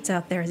that pizza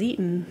out there is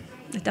eaten,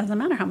 it doesn't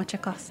matter how much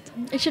it costs.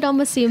 It should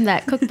almost seem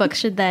that cookbooks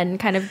should then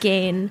kind of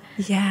gain,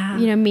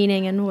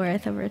 meaning and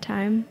worth over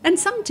time. And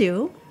some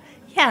do,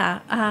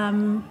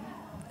 and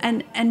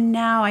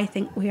now I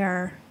think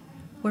we're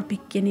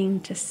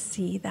beginning to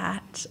see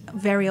that.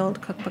 Very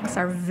old cookbooks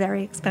are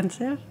very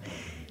expensive,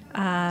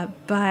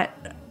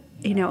 but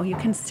you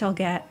can still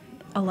get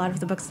a lot of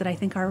the books that I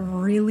think are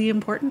really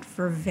important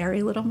for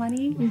very little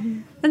money.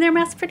 Mm-hmm. And they're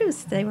mass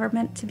produced. They were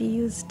meant to be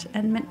used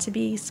and meant to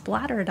be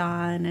splattered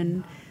on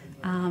and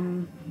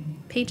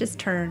pages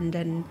turned,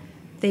 and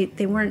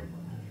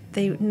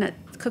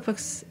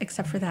cookbooks,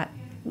 except for that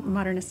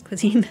modernist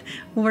cuisine,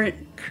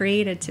 weren't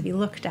created to be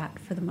looked at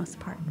for the most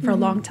part for a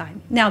long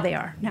time. Now they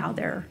are. Now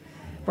they're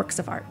works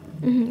of art.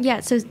 Mm-hmm. Yeah,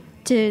 so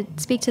to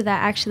speak to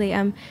that, actually,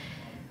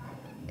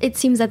 it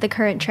seems that the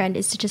current trend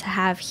is to just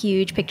have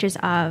huge pictures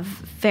of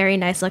very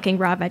nice-looking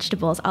raw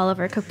vegetables all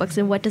over cookbooks.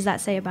 And what does that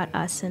say about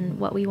us and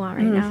what we want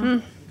right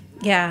now?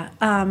 Yeah,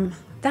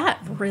 that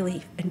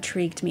really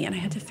intrigued me, and I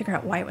had to figure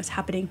out why it was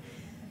happening.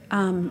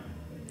 I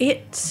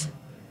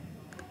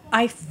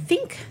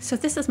think, so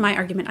this is my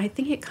argument, I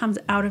think it comes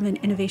out of an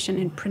innovation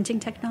in printing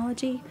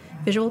technology,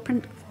 visual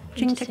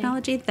printing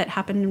technology that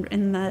happened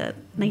in the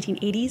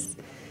 1980s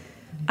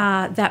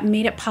that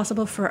made it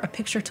possible for a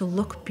picture to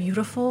look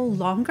beautiful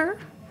longer.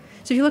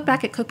 So if you look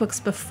back at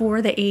cookbooks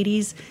before the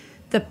 80s,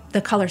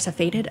 the colors have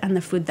faded and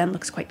the food then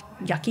looks quite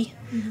yucky.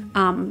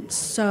 Mm-hmm.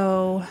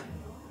 So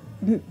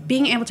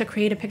being able to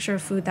create a picture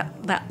of food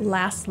that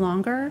lasts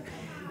longer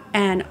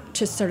and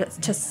to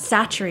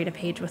saturate a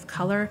page with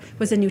color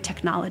was a new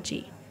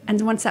technology. And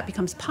once that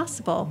becomes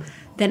possible,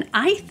 then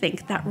I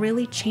think that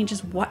really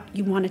changes what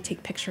you want to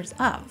take pictures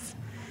of.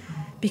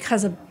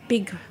 Because a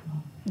big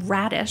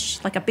radish,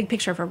 like a big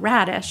picture of a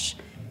radish,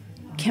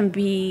 can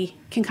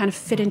kind of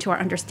fit into our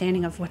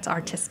understanding of what's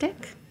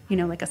artistic,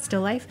 like a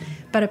still life.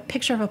 But a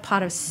picture of a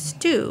pot of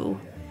stew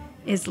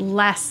is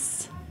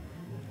less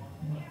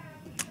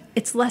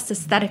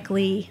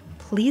aesthetically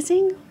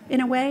pleasing in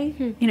a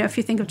way. If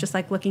you think of just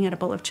like looking at a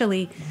bowl of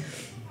chili,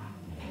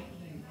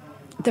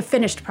 the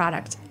finished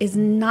product is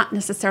not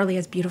necessarily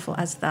as beautiful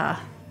as the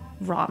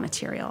raw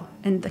material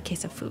in the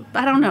case of food.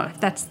 But I don't know if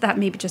that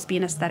may just be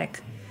an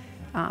aesthetic.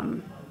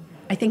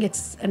 I think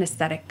it's an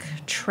aesthetic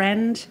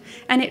trend,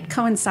 and it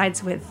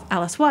coincides with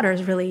Alice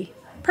Waters really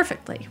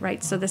perfectly,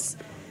 right? So this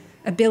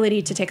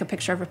ability to take a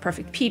picture of a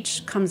perfect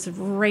peach comes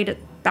right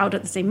about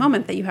at the same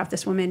moment that you have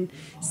this woman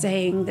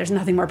saying there's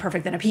nothing more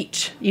perfect than a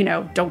peach.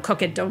 Don't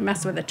cook it, don't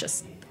mess with it,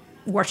 just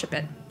worship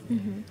it.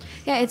 Mm-hmm.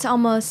 Yeah, it's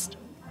almost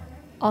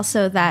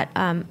also that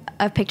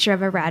a picture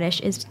of a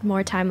radish is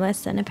more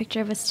timeless than a picture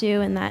of a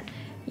stew, and that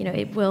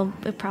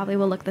it probably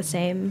will look the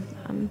same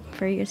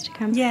for years to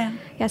come. Yeah.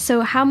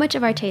 So how much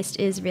of our taste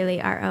is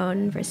really our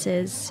own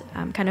versus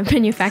kind of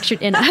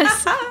manufactured in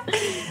us?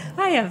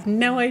 I have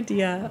no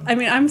idea. I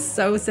mean, I'm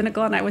so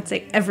cynical, and I would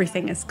say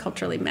everything is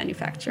culturally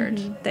manufactured.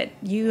 Mm-hmm. That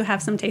you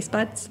have some taste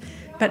buds,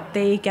 but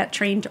they get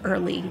trained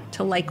early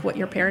to like what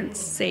your parents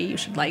say you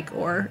should like,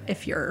 or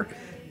if you're,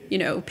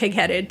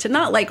 pig-headed, to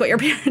not like what your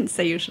parents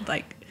say you should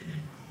like.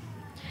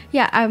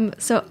 Yeah.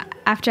 So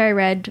after I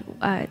read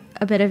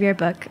a bit of your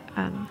book,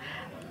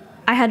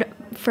 I had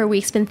for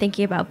weeks been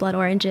thinking about blood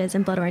oranges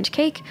and blood orange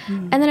cake.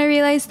 And then I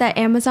realized that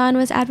Amazon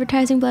was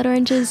advertising blood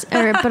oranges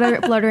or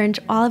blood orange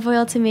olive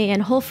oil to me,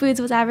 and Whole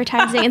Foods was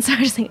advertising. And so I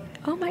was thinking,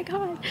 oh my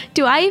God,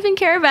 do I even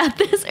care about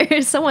this, or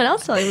is someone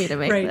else telling me to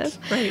make this?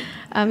 Right.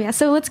 Yeah,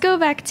 so let's go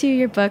back to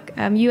your book.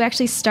 You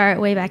actually start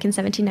way back in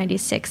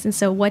 1796. And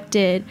so what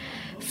did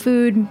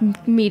food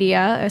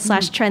media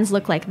 / trends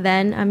look like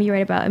then? You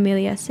write about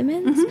Amelia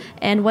Simmons.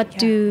 And what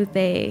do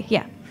they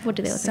look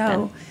like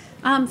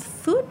then?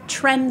 Food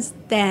trends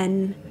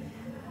then,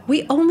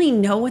 we only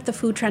know what the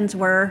food trends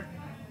were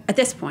at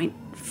this point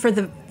for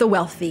the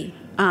wealthy,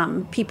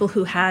 people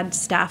who had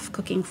staff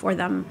cooking for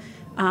them.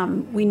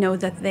 We know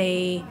that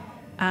they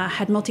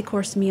had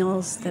multi-course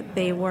meals, that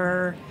they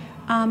were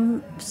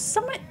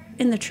somewhat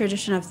in the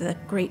tradition of the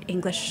great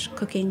English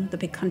cooking, the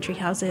big country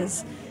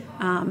houses,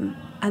 and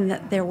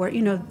that there were,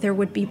 there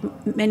would be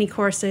many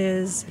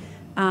courses,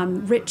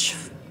 rich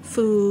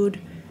food,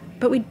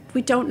 but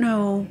we don't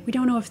know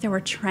if there were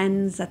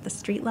trends at the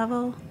street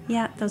level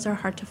yet. Those are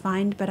hard to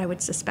find, but I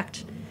would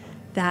suspect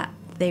that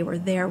they were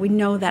there. We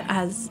know that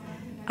as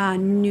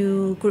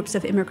new groups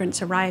of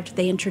immigrants arrived,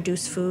 they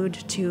introduced food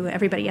to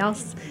everybody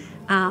else,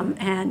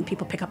 and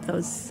people pick up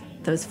those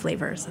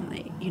flavors, and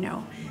they,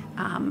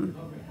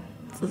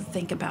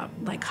 think about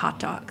like hot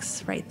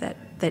dogs, right?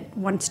 That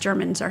once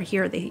Germans are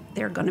here,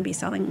 they're going to be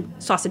selling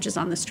sausages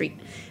on the street,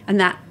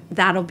 and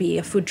that'll be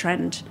a food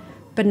trend,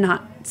 but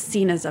not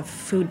seen as a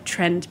food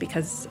trend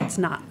because it's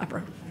not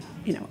upper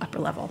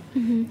level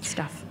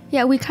stuff.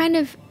 Yeah, we kind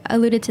of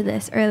alluded to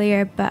this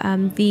earlier, but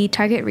the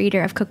target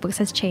reader of cookbooks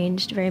has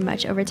changed very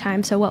much over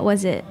time. So what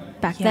was it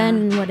back then,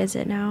 and what is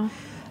it now?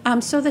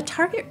 So the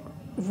target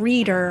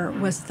reader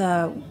was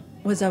a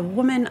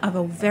woman of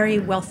a very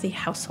wealthy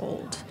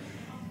household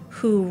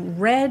who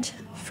read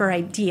for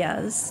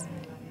ideas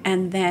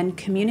and then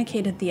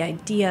communicated the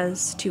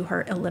ideas to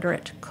her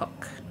illiterate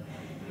cook.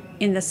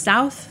 In the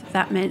South,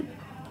 that meant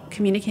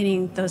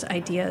communicating those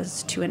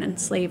ideas to an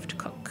enslaved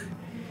cook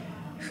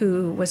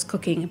who was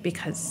cooking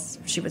because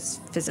she was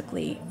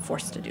physically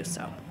forced to do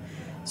so.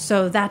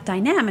 So that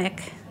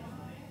dynamic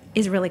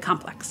is really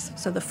complex.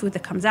 So the food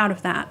that comes out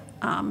of that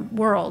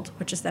world,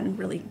 which is then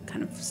really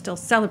kind of still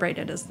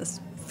celebrated as this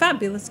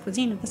fabulous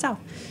cuisine of the South,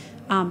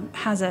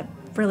 has a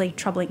really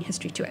troubling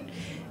history to it.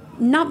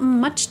 Not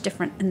much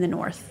different in the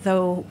North,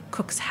 though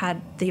cooks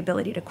had the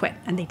ability to quit,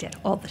 and they did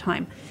all the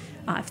time,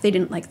 if they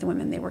didn't like the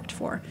women they worked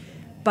for.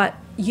 But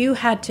you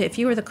had to, if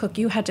you were the cook,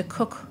 you had to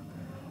cook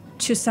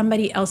to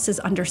somebody else's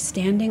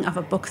understanding of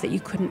a book that you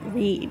couldn't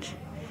read,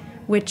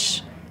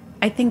 which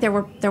I think there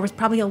was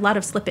probably a lot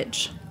of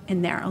slippage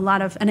in there.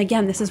 And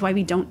again, this is why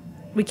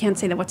we can't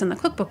say that what's in the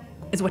cookbook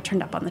is what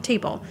turned up on the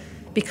table,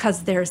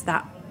 because there's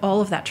all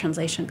of that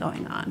translation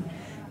going on.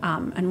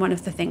 And one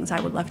of the things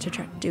I would love to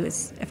try to do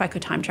is, if I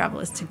could time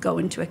travel, is to go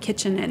into a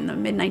kitchen in the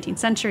mid-19th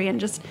century and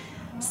just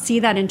see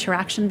that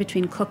interaction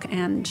between cook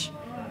and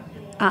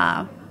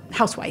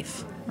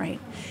housewife, right?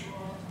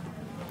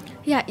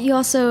 Yeah, you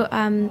also,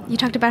 you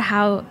talked about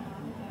how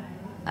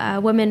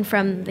women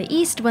from the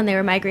East, when they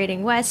were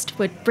migrating west,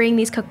 would bring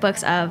these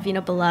cookbooks of,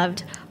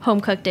 beloved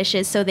home-cooked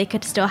dishes so they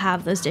could still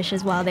have those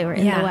dishes while they were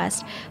in the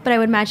West. But I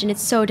would imagine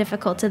it's so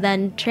difficult to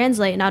then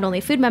translate not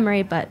only food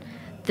memory, but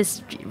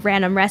this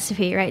random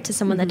recipe, right, to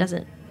someone that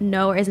doesn't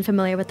know or isn't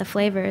familiar with the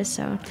flavors.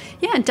 So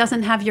it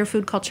doesn't have your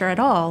food culture at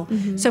all.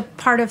 So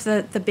part of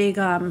the big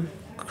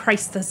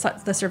crisis,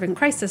 the serving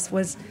crisis,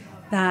 was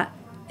that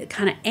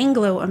kind of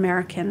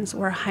Anglo-Americans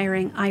were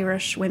hiring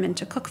Irish women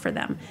to cook for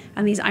them.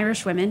 And these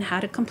Irish women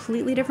had a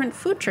completely different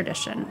food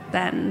tradition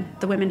than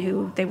the women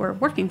who they were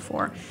working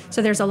for.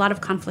 So there's a lot of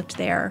conflict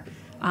there.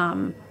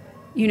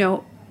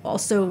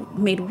 Also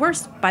made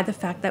worse by the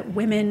fact that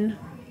women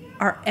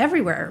are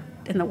everywhere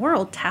in the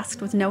world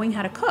tasked with knowing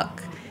how to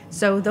cook.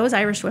 So those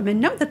Irish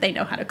women know that they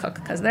know how to cook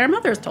because their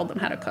mothers told them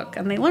how to cook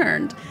and they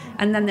learned.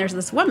 And then there's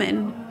this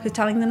woman who's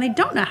telling them they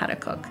don't know how to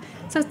cook.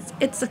 So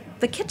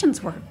the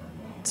kitchens were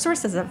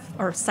sources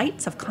or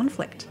sites of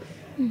conflict,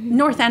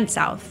 North and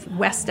South,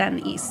 West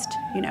and East.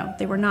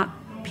 They were not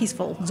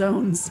peaceful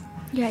zones.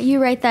 Yeah,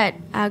 you write that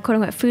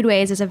quote-unquote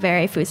foodways is a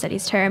very food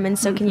studies term, and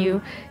so can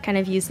you kind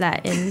of use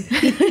that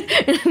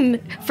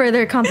in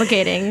further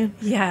complicating?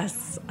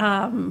 Yes.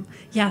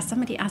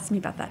 Somebody asked me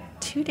about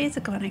that 2 days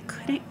ago, and I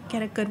couldn't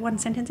get a good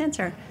one-sentence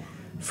answer.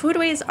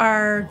 Foodways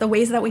are the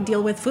ways that we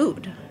deal with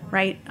food,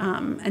 right?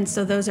 And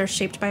so those are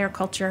shaped by our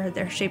culture.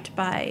 They're shaped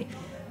by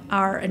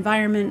our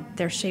environment.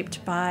 They're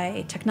shaped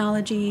by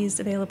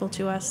technologies available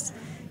to us.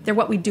 They're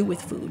what we do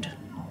with food.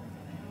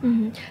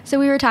 So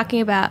we were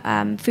talking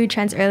about food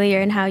trends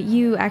earlier and how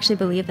you actually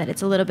believe that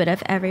it's a little bit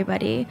of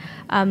everybody.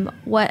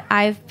 What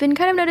I've been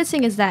kind of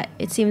noticing is that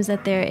it seems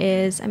that there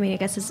is, I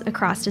guess it's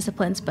across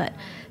disciplines, but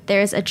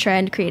there's a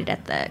trend created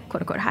at the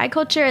quote-unquote high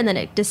culture and then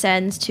it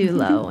descends to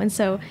low. And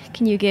so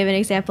can you give an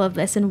example of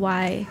this and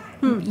why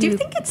do you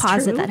think it's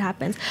posit true? That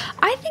happens?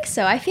 I think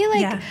so. I feel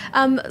like,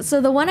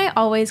 so the one I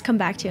always come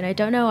back to, and I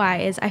don't know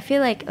why, is I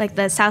feel like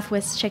the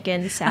Southwest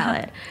chicken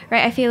salad,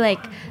 right? I feel like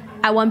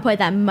at one point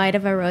that might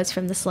have arose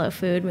from the slow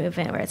food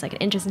movement, where it's like an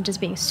interest in just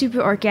being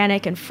super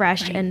organic and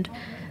fresh and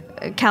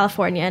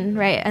Californian,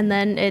 right? And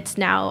then it's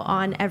now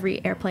on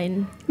every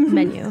airplane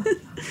menu.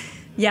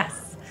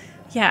 Yes.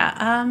 Yeah.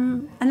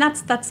 And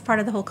that's part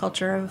of the whole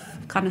culture of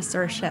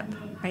connoisseurship,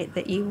 right?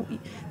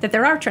 That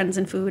there are trends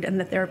in food and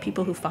that there are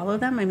people who follow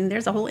them. I mean,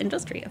 there's a whole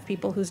industry of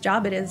people whose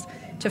job it is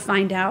to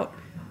find out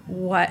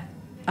what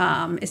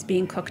is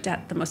being cooked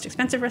at the most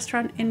expensive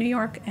restaurant in New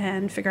York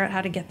and figure out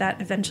how to get that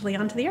eventually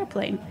onto the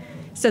airplane.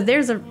 So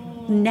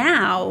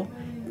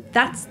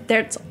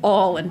that's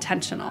all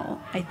intentional,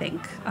 I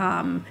think.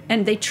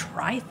 And they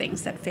try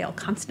things that fail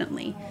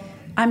constantly.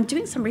 I'm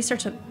doing some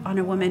research on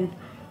a woman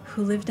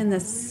who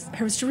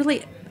was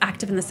really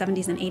active in the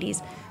 70s and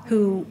 80s,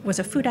 who was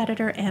a food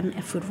editor and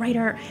a food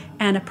writer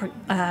and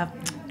a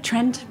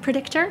trend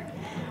predictor.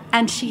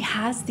 And she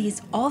has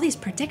all these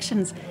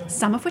predictions,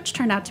 some of which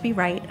turned out to be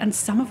right and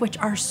some of which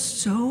are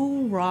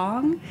so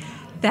wrong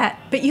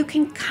but you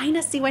can kind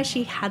of see why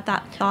she had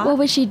that thought. What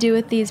would she do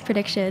with these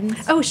predictions?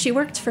 Oh, she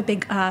worked for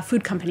big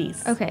food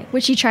companies. Okay.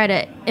 Would she try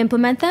to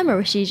implement them, or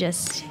was she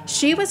just...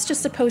 She was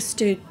just supposed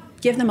to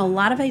give them a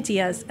lot of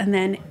ideas, and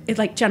then,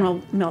 like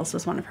General Mills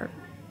was one of her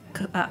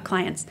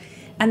clients.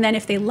 And then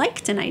if they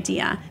liked an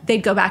idea,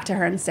 they'd go back to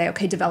her and say,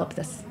 okay, develop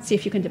this. See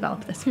if you can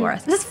develop this for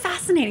us. This is a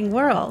fascinating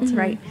world,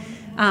 right?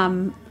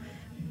 And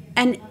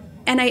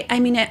I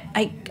mean,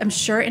 I'm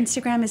sure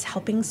Instagram is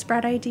helping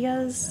spread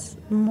ideas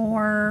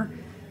more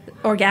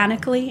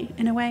organically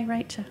in a way,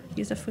 right? To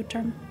use a food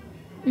term.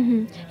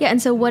 Mm-hmm. Yeah,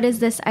 and so what is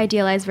this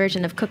idealized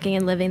version of cooking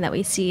and living that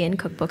we see in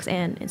cookbooks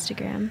and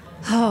Instagram?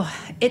 Oh,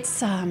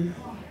 it's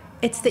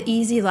the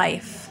easy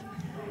life.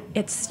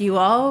 You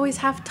always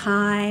have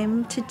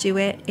time to do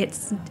it.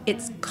 It's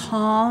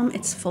calm,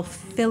 it's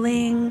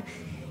fulfilling.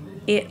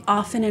 It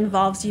often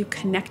involves you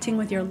connecting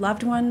with your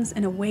loved ones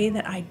in a way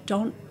that I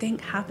don't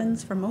think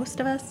happens for most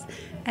of us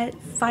at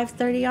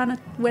 5:30 on a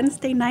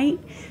Wednesday night.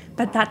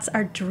 But that's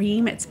our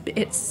dream.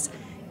 It's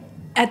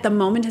at the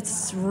moment,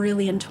 it's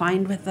really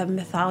entwined with the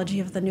mythology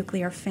of the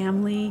nuclear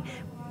family,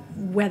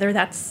 whether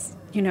that's,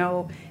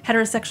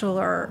 heterosexual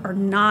or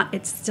not.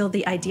 It's still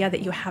the idea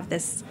that you have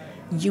this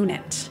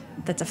unit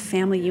that's a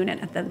family unit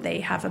and that they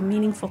have a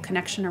meaningful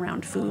connection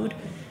around food.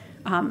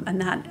 And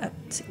that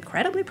it's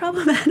incredibly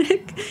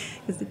problematic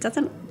because it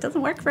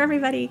doesn't work for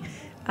everybody.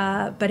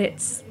 But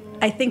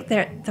I think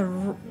that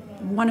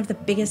one of the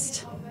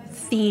biggest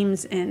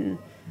themes in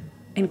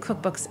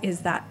cookbooks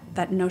is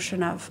that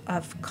notion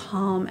of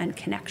calm and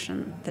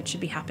connection that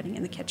should be happening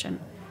in the kitchen.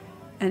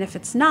 And if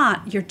it's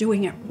not, you're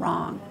doing it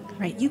wrong,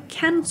 right? You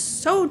can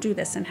do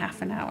this in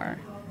half an hour.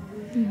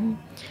 Mm-hmm.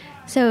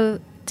 So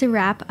to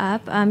wrap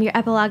up, your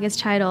epilogue is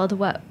titled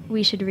 "What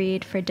We Should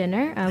Read for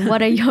Dinner."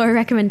 What are your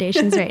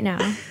recommendations right now?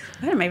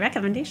 What are my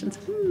recommendations?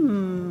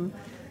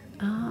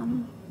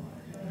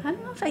 I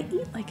don't know if I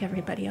eat like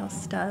everybody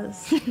else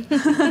does.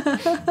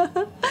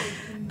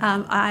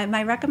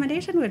 My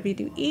recommendation would be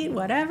to eat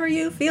whatever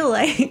you feel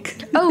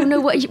like. Oh,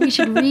 no, what we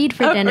should read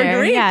for dinner.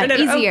 For dinner.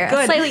 Easier.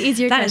 Oh, slightly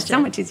easier that question. Is so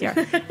much easier.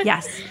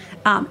 Yes.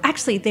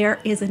 Actually, there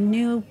is a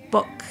new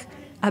book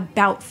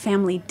about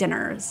family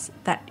dinners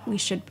that we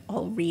should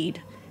all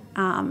read.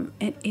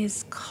 It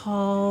is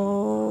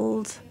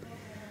called...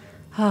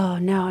 Oh,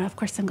 no, of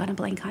course I'm going to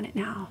blank on it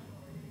now.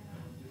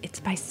 It's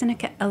by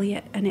Seneca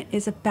Eliot, and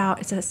it's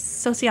a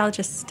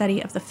sociologist's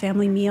study of the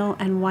family meal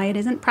and why it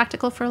isn't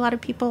practical for a lot of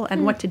people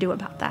and what to do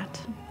about that.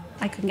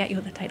 I can get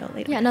you the title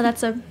later. Yeah, no,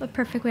 that's a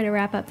perfect way to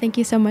wrap up. Thank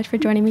you so much for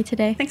joining me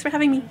today. Thanks for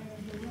having me.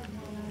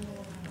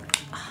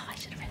 Oh, I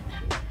should have written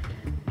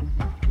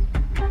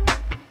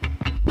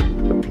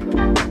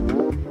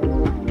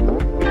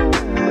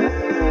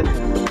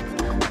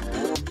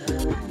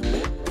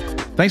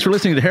that. Thanks for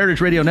listening to the Heritage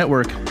Radio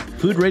Network,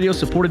 food radio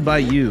supported by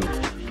you.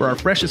 For our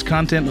freshest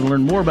content and to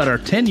learn more about our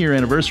 10-year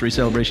anniversary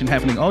celebration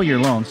happening all year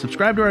long,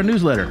 subscribe to our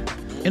newsletter.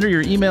 Enter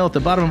your email at the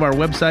bottom of our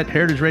website,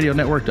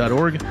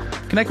 heritageradionetwork.org.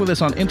 Connect with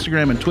us on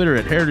Instagram and Twitter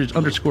at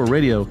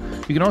heritage_radio.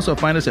 You can also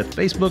find us at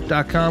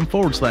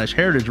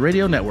facebook.com/Heritage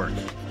Radio Network.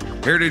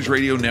 Heritage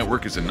Radio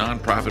Network is a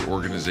nonprofit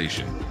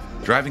organization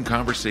driving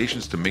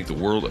conversations to make the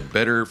world a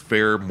better,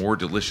 fairer, more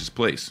delicious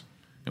place.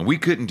 And we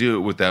couldn't do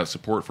it without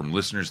support from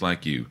listeners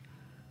like you.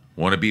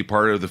 Want to be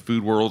part of the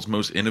food world's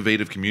most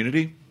innovative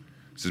community?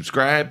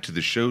 Subscribe to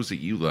the shows that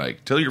you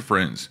like, tell your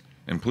friends,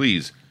 and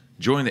please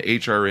join the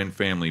HRN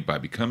family by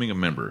becoming a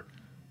member.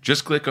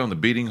 Just click on the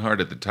beating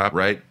heart at the top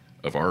right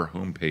of our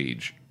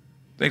homepage.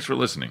 Thanks for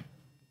listening.